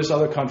and go to this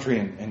other country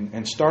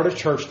and start a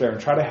church there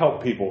and try to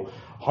help people,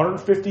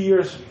 150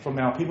 years from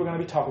now, people are going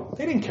to be talking.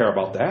 They didn't care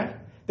about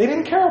that. They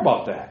didn't care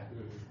about that.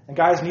 And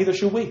guys, neither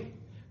should we.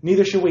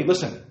 Neither should we.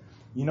 Listen,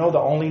 you know the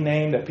only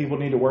name that people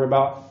need to worry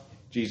about?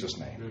 Jesus'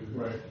 name.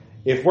 Right.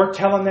 If we're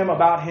telling them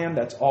about Him,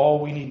 that's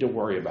all we need to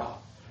worry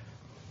about.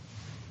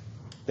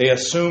 They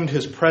assumed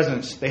His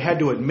presence. They had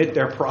to admit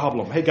their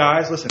problem. Hey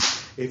guys, listen,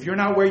 if you're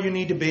not where you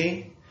need to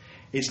be,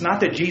 it's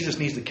not that Jesus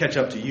needs to catch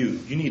up to you.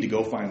 You need to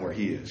go find where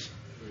He is.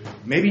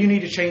 Maybe you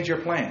need to change your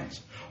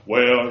plans.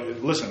 Well,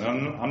 listen,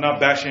 I'm not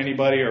bashing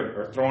anybody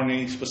or throwing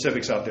any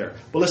specifics out there.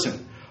 But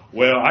listen,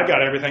 well, I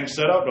got everything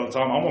set up. I'm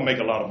going to make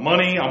a lot of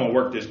money. I'm going to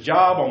work this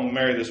job. I'm going to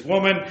marry this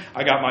woman.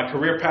 I got my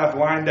career path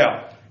lined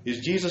out.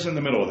 Is Jesus in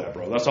the middle of that,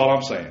 bro? That's all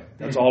I'm saying.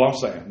 That's all I'm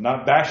saying. I'm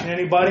not bashing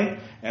anybody,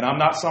 and I'm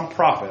not some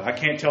prophet. I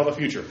can't tell the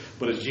future.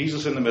 But is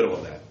Jesus in the middle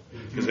of that?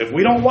 Because if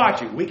we don't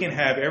watch it, we can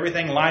have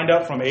everything lined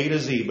up from A to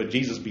Z, but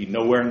Jesus be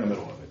nowhere in the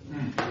middle of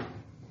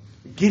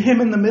it. Get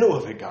Him in the middle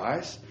of it,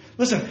 guys.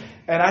 Listen,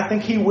 and I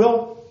think He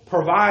will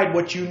provide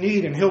what you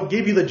need, and He'll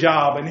give you the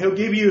job, and He'll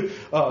give you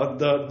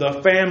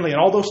the family,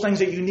 and all those things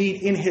that you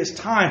need in His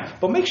time.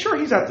 But make sure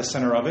He's at the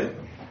center of it.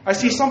 I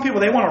see some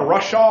people, they want to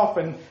rush off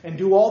and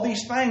do all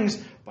these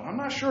things, but I'm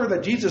not sure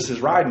that Jesus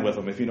is riding with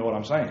them, if you know what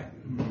I'm saying.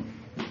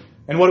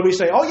 And what do we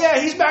say? Oh yeah,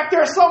 He's back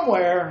there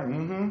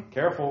somewhere.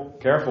 Careful,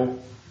 careful.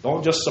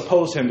 Don't just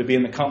suppose Him to be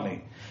in the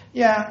company.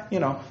 Yeah,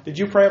 did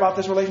you pray about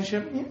this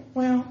relationship? Yeah,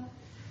 well,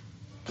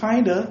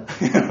 kind of.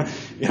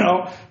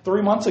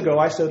 3 months ago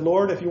I said,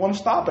 Lord, if you want to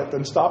stop it,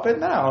 then stop it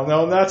now.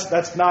 No,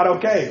 that's not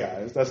okay,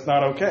 guys. That's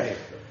not okay.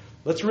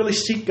 Let's really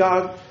seek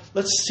God.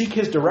 Let's seek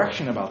His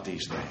direction about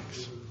these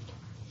things.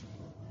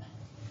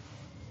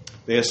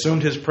 They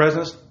assumed His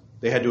presence.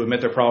 They had to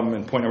admit their problem.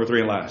 And point number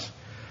 3 and last,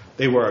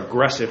 they were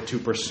aggressive to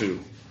pursue.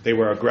 They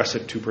were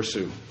aggressive to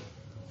pursue.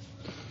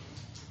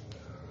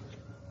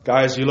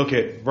 Guys, you look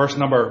at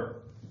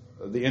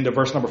the end of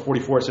verse number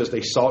 44, it says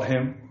they sought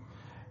Him.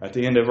 At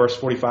the end of verse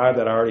 45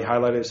 that I already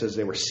highlighted, it says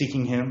they were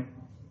seeking Him.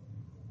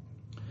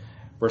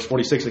 Verse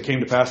 46, it came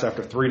to pass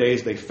after 3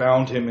 days, they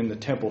found Him in the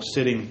temple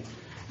sitting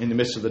in the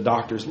midst of the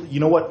doctors. You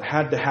know what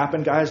had to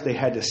happen, guys? They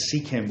had to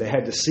seek Him. They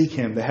had to seek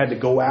Him. They had to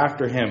go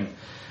after Him.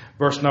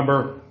 Verse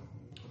number,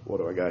 what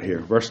do I got here?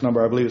 Verse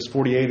number, I believe it's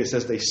 48. It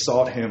says they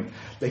sought Him.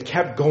 They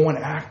kept going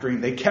after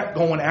Him. They kept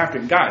going after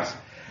Him. Guys,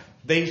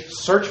 they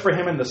searched for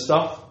Him in the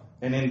stuff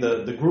and in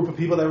the group of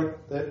people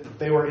that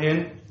they were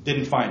in,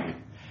 didn't find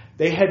Him.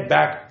 They had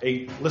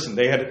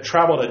they had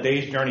traveled a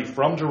day's journey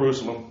from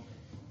Jerusalem.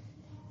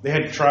 They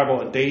had to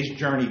travel a day's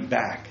journey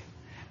back.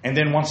 And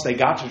then once they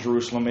got to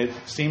Jerusalem, it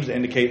seems to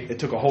indicate it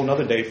took a whole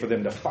other day for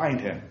them to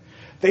find Him.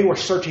 They were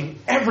searching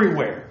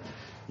everywhere.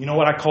 You know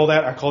what I call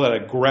that? I call that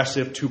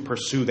aggressive to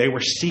pursue. They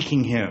were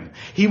seeking Him.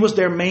 He was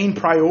their main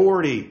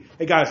priority.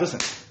 Hey guys, listen.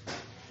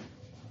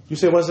 You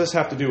say, what does this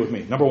have to do with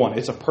me? Number 1,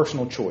 it's a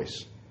personal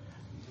choice.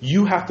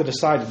 You have to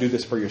decide to do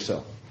this for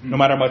yourself. No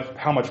matter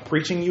how much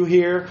preaching you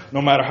hear,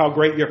 no matter how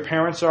great your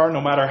parents are,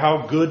 no matter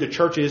how good the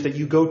church is that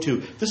you go to,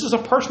 this is a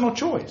personal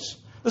choice.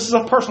 This is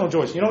a personal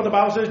choice. You know what the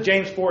Bible says?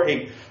 James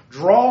 4:8.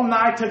 Draw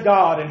nigh to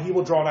God and He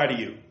will draw nigh to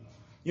you.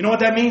 You know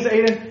what that means,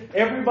 Aiden?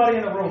 Everybody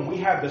in the room, we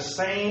have the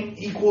same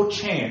equal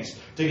chance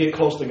to get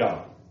close to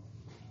God.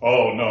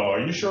 Oh, no. Are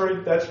you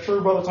sure that's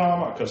true, Brother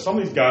Tom? Because some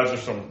of these guys are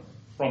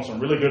from some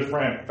really good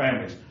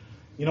families.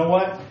 You know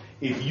what?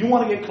 If you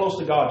want to get close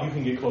to God, you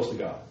can get close to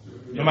God.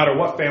 No matter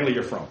what family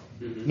you're from.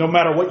 No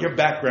matter what your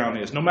background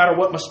is. No matter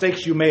what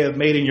mistakes you may have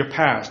made in your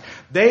past.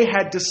 They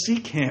had to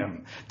seek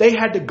Him. They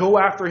had to go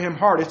after Him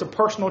hard. It's a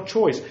personal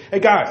choice. Hey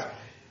guys,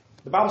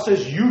 the Bible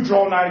says you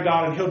draw nigh to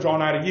God and He'll draw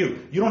nigh to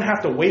you. You don't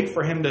have to wait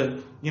for Him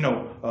to,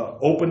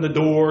 open the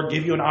door,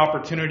 give you an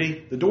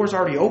opportunity. The door's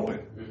already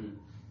open.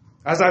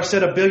 As I've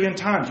said a billion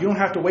times, you don't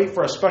have to wait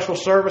for a special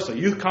service, a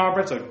youth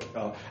conference,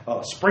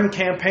 a spring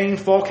campaign,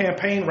 fall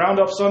campaign,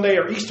 Roundup Sunday,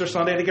 or Easter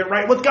Sunday to get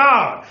right with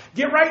God.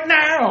 Get right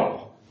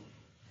now.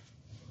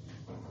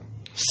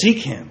 Seek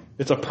Him.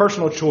 It's a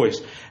personal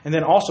choice. And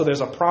then also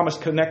there's a promise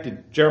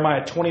connected.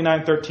 Jeremiah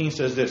 29:13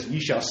 says this,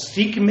 "You shall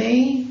seek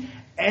me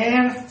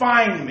and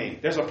find me."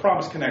 There's a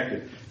promise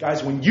connected.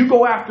 Guys, when you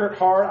go after it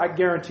hard, I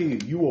guarantee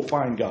you will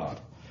find God.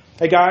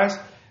 Hey guys,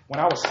 when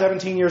I was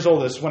 17 years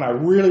old, this is when I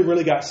really,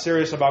 really got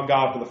serious about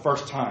God for the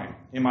first time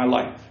in my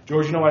life.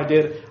 George, you know what I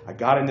did? I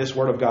got in this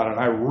Word of God and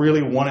I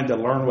really wanted to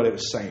learn what it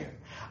was saying.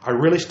 I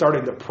really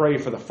started to pray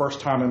for the first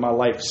time in my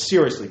life.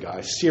 Seriously,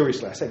 guys.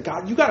 Seriously. I said,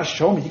 God, you got to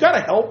show me. You got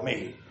to help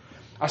me.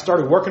 I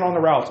started working on the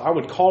routes. I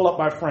would call up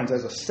my friends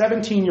as a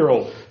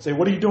 17-year-old. Say,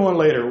 what are you doing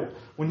later?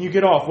 When you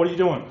get off, what are you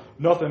doing?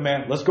 Nothing,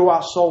 man. Let's go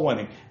out soul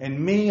winning. And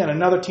me and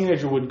another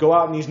teenager would go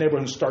out in these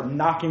neighborhoods and start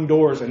knocking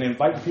doors and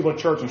inviting people to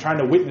church and trying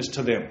to witness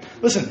to them.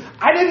 Listen,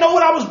 I didn't know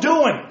what I was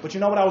doing. But you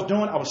know what I was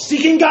doing? I was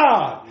seeking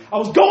God. I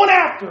was going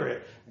after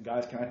it. And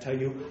guys, can I tell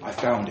you? I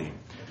found Him.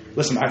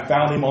 Listen, I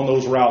found Him on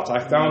those routes. I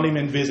found Him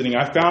in visiting.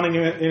 I found Him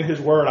in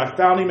His Word. I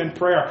found Him in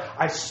prayer.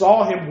 I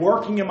saw Him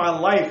working in my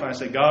life. And I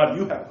said, God,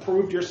 you have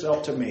proved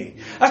yourself to me.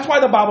 That's why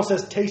the Bible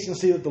says, taste and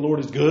see that the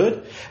Lord is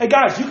good. Hey,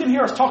 guys, you can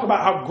hear us talk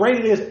about how great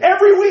it is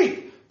every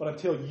week. But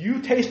until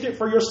you taste it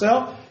for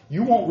yourself,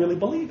 you won't really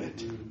believe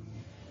it.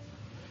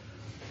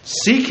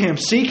 Seek Him,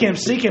 seek Him,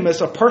 seek Him.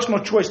 It's a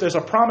personal choice. There's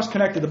a promise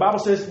connected. The Bible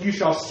says, you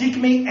shall seek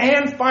me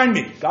and find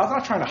me. God's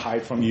not trying to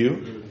hide from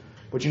you.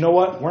 But you know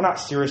what? We're not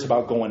serious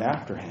about going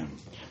after him.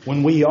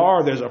 When we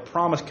are, there's a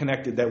promise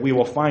connected that we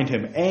will find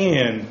him.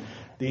 And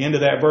the end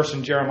of that verse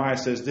in Jeremiah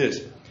says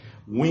this,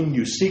 when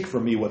you seek for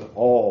me with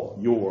all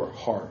your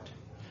heart.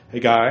 Hey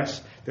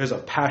guys, there's a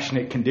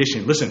passionate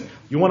condition. Listen,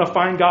 you want to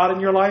find God in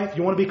your life?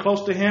 You want to be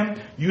close to him?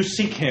 You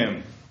seek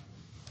him.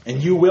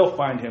 And you will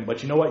find him.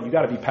 But you know what? You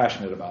got to be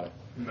passionate about it.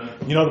 Amen.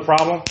 You know the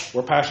problem?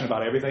 We're passionate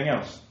about everything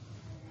else.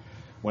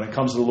 When it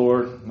comes to the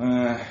Lord,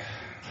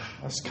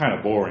 that's kind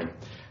of boring.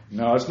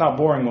 No, it's not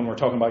boring when we're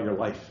talking about your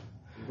life.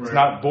 It's Right.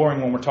 not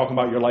boring when we're talking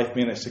about your life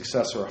being a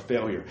success or a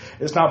failure.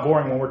 It's not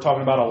boring when we're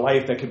talking about a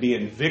life that could be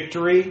in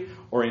victory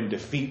or in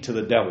defeat to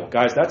the devil.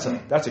 Guys, that's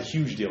a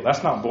huge deal.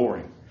 That's not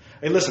boring.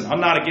 Hey, listen, I'm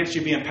not against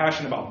you being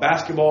passionate about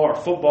basketball or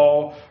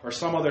football or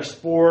some other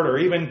sport, or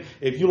even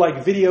if you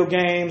like video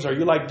games or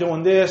you like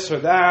doing this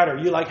or that, or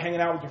you like hanging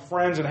out with your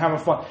friends and having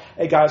fun.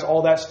 Hey, guys,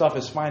 all that stuff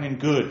is fine and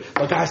good.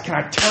 But guys, can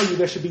I tell you,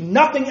 there should be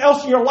nothing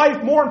else in your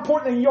life more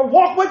important than your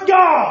walk with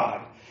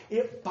God.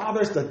 It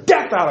bothers the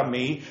death out of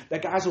me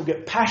that guys will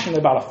get passionate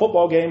about a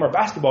football game or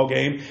basketball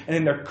game, and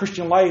in their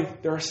Christian life,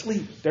 they're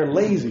asleep. They're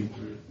lazy.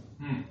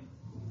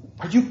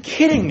 Are you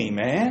kidding me,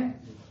 man?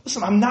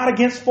 Listen, I'm not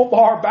against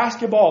football or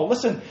basketball.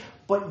 Listen,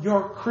 but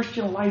your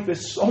Christian life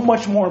is so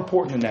much more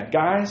important than that,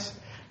 guys.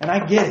 And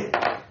I get it.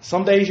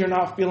 Some days you're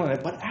not feeling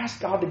it, but ask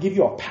God to give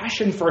you a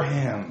passion for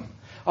him.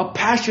 A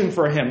passion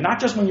for him.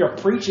 Not just when you're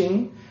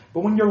preaching,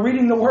 but when you're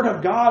reading the Word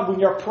of God, when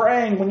you're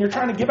praying, when you're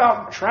trying to give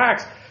out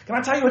tracts. Can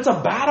I tell you, it's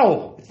a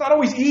battle. It's not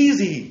always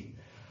easy.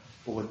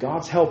 But with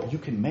God's help, you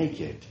can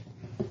make it.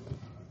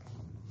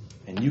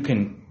 And you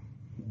can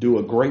do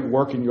a great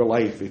work in your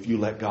life if you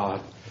let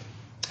God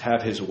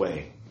have his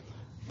way.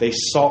 They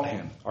sought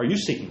him. Are you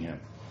seeking him?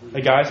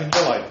 Hey guys, in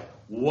your life,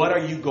 what are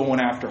you going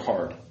after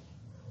hard?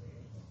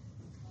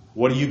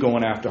 What are you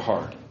going after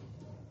hard?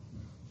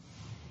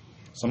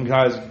 Some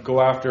guys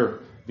go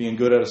after being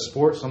good at a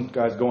sport. Some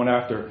guys going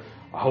after,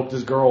 I hope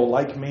this girl will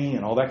like me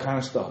and all that kind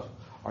of stuff.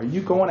 Are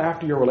you going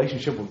after your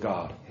relationship with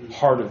God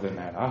harder than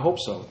that? I hope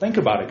so. Think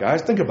about it,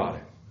 guys. Think about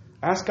it.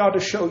 Ask God to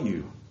show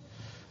you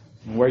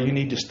where you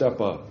need to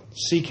step up.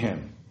 Seek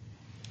him.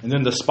 And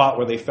then the spot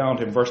where they found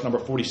him, verse number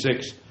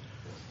 46.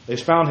 They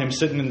found him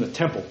sitting in the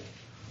temple,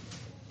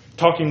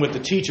 talking with the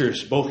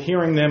teachers, both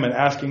hearing them and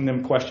asking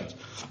them questions.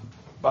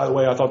 By the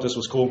way, I thought this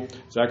was cool.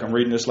 Zach, I'm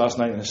reading this last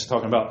night, and it's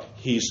talking about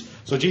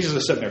so Jesus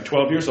is sitting there,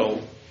 12 years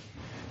old,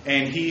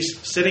 and he's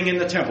sitting in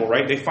the temple,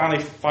 right? They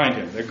finally find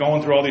him. They're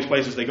going through all these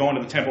places. They go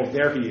into the temple.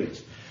 There he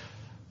is,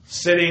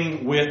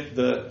 sitting with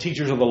the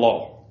teachers of the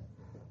law.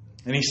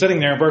 And he's sitting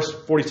there in verse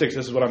 46.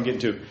 This is what I'm getting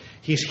to.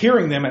 He's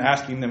hearing them and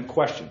asking them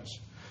questions.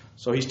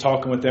 So he's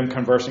talking with them,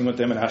 conversing with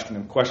them, and asking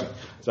them questions.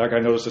 Zach,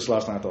 I noticed this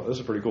last night. I thought, this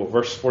is pretty cool.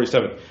 Verse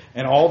 47.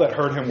 And all that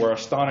heard him were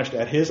astonished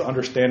at his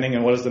understanding.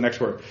 And what is the next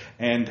word?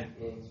 And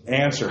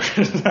answer.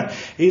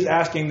 He's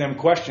asking them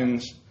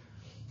questions.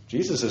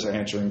 Jesus is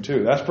answering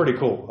too. That's pretty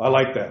cool. I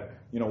like that.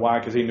 You know why?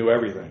 Because he knew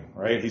everything,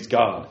 right? He's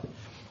God.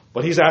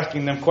 But he's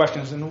asking them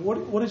questions. And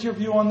what is your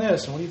view on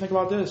this? And what do you think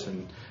about this?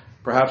 And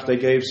perhaps they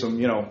gave some,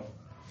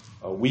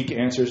 weak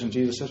answers, and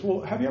Jesus says,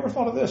 well, have you ever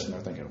thought of this? And they're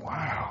thinking,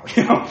 wow,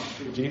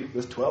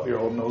 this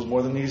 12-year-old knows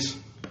more than these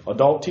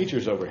adult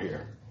teachers over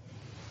here.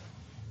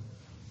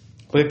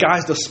 But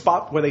guys, the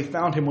spot where they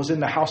found him was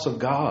in the house of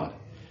God.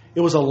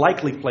 It was a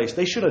likely place.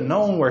 They should have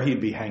known where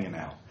he'd be hanging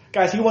out.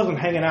 Guys, he wasn't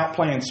hanging out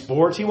playing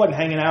sports. He wasn't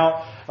hanging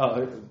out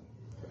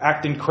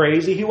acting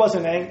crazy. He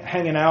wasn't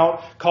hanging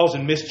out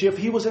causing mischief.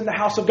 He was in the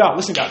house of God.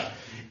 Listen, guys,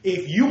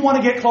 if you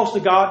want to get close to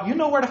God, you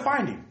know where to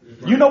find him.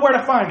 You know where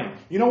to find him.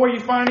 You know where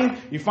you find him?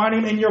 You find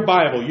him in your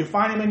Bible. You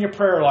find him in your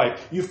prayer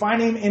life. You find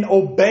him in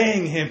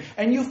obeying him.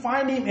 And you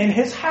find him in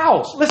his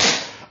house.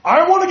 Listen,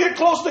 I want to get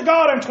close to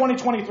God in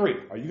 2023.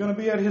 Are you going to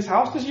be at his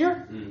house this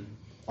year?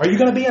 Are you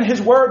going to be in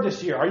his word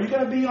this year? Are you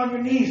going to be on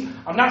your knees?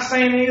 I'm not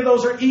saying any of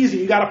those are easy.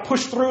 You got to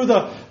push through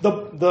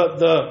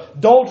the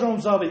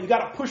doldrums of it. You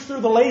got to push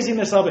through the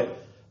laziness of it.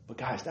 But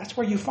guys, that's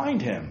where you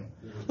find him.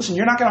 Listen,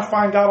 you're not going to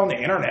find God on the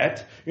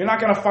internet. You're not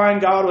going to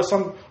find God with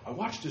I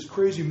watched this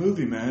crazy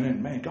movie, man,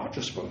 and man, God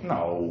just spoke.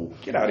 No,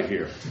 get out of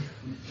here.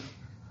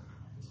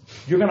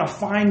 You're going to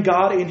find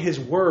God in his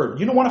word.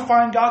 You don't want to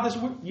find God this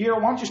year?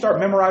 Why don't you start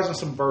memorizing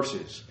some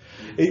verses?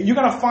 You're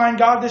going to find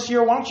God this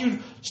year? Why don't you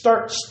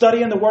start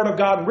studying the word of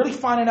God and really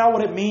finding out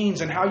what it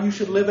means and how you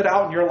should live it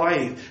out in your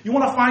life? You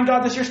want to find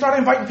God this year? Start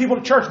inviting people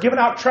to church, giving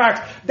out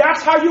tracts.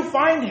 That's how you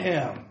find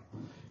him.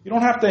 You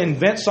don't have to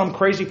invent some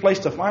crazy place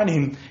to find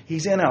him.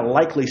 He's in a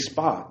likely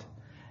spot.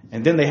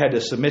 And then they had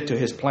to submit to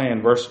his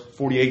plan. Verse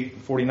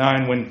 48,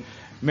 49, when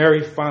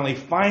Mary finally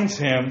finds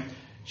him,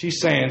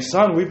 she's saying,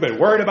 son, we've been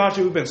worried about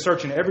you. We've been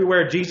searching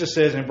everywhere. Jesus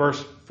says in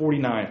verse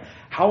 49,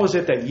 how is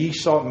it that ye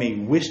sought me?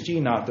 Wist ye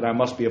not that I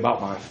must be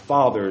about my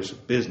Father's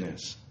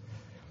business?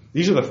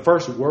 These are the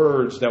first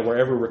words that were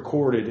ever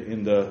recorded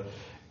in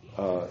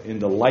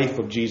the life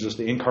of Jesus,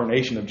 the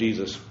incarnation of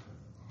Jesus,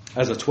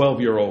 as a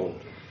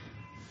 12-year-old.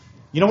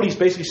 You know what he's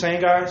basically saying,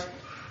 guys?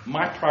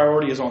 My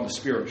priority is on the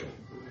spiritual.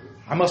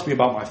 I must be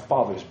about my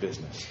Father's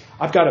business.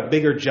 I've got a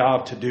bigger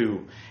job to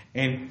do,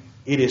 and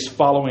it is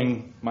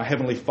following my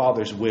Heavenly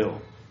Father's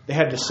will. They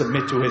had to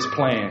submit to His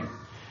plan.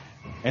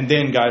 And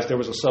then, guys, there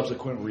was a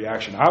subsequent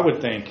reaction. I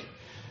would think,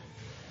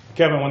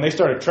 Kevin, when they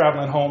started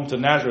traveling home to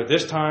Nazareth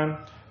this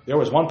time, there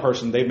was one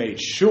person they made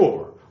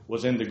sure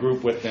was in the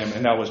group with them,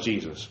 and that was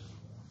Jesus.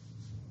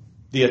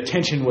 The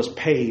attention was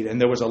paid, and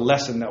there was a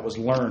lesson that was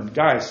learned.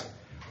 Guys,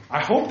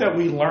 I hope that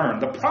we learn.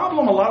 The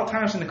problem a lot of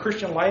times in the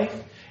Christian life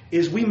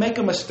is we make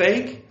a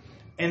mistake,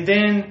 and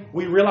then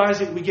we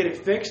realize it, we get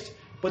it fixed,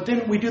 but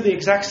then we do the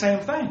exact same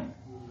thing.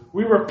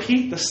 We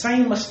repeat the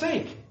same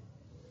mistake.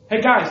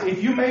 Hey guys,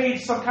 if you made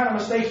some kind of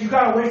mistake, you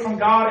got away from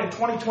God in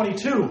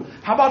 2022,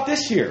 how about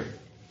this year?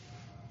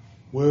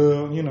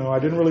 Well, I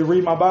didn't really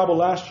read my Bible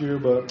last year,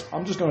 but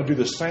I'm just going to do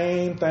the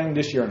same thing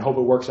this year and hope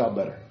it works out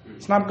better.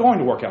 It's not going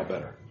to work out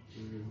better.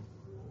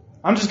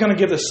 I'm just going to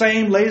give the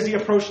same lazy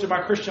approach to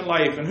my Christian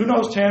life. And who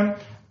knows, Tim?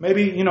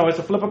 Maybe, it's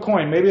a flip a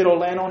coin. Maybe it'll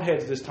land on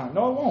heads this time.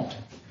 No, it won't.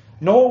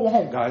 No, it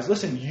won't, guys.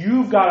 Listen,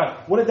 you've got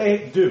to... What did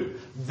they do?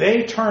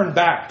 They turned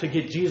back to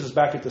get Jesus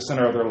back at the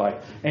center of their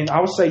life. And I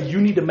would say you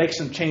need to make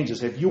some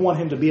changes if you want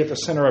Him to be at the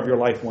center of your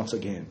life once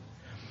again.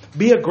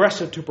 Be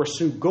aggressive to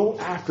pursue. Go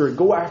after it.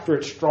 Go after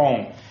it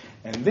strong.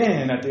 And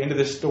then at the end of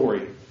this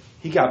story,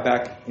 He got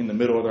back in the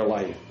middle of their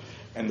life.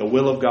 And the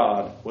will of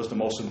God was the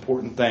most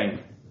important thing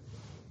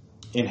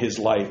in His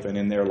life and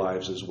in their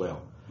lives as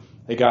well.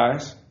 Hey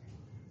guys,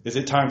 is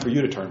it time for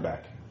you to turn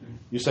back?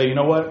 You say, you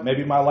know what?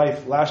 Maybe my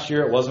life last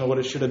year, it wasn't what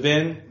it should have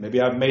been. Maybe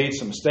I've made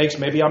some mistakes.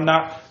 Maybe I'm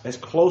not as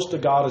close to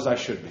God as I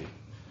should be.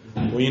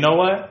 Well, you know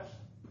what?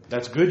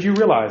 That's good you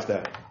realize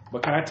that.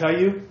 But can I tell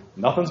you,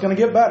 nothing's going to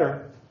get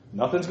better.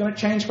 Nothing's going to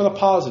change for the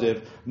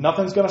positive.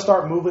 Nothing's going to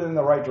start moving in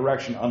the right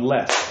direction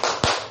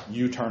unless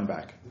you turn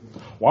back.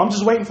 Well, I'm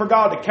just waiting for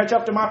God to catch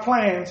up to my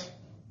plans.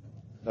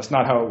 That's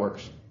not how it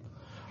works.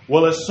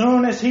 Well, as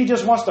soon as He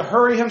just wants to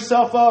hurry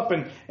Himself up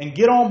and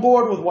get on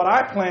board with what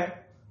I plan,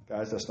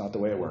 guys, that's not the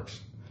way it works.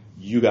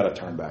 You got to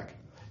turn back.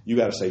 You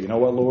got to say, you know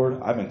what,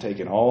 Lord? I've been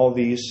taking all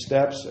these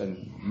steps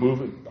and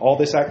moving all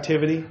this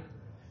activity,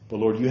 but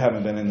Lord, you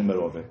haven't been in the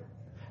middle of it.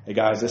 Hey,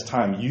 guys, this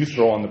time you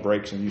throw on the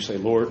brakes and you say,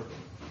 Lord,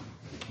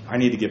 I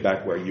need to get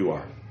back where you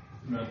are.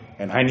 Amen.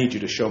 And I need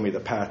you to show me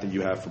the path that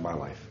you have for my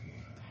life.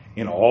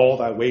 In all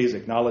thy ways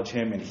acknowledge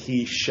Him, and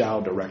He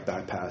shall direct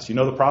thy paths. You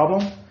know the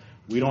problem?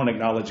 We don't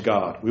acknowledge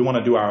God. We want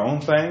to do our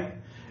own thing.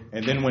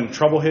 And then when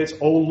trouble hits,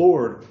 oh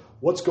Lord,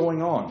 what's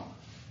going on?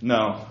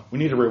 No, we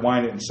need to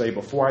rewind it and say,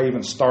 before I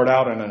even start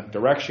out in a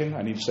direction,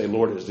 I need to say,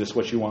 Lord, is this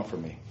what you want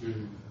from me?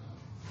 Mm-hmm.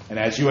 And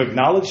as you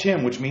acknowledge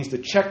Him, which means to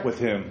check with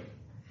Him,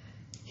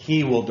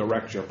 He will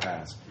direct your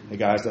paths. Hey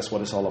guys, that's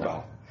what it's all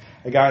about.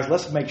 Hey guys,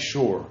 let's make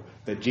sure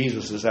that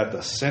Jesus is at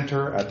the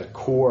center, at the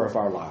core of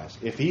our lives.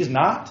 If He's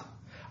not,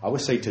 I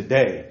would say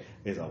today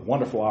is a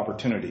wonderful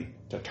opportunity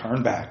to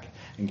turn back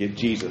and get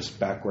Jesus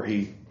back where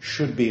He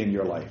should be in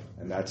your life.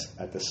 And that's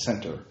at the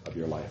center of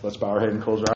your life. Let's bow our head and close our eyes.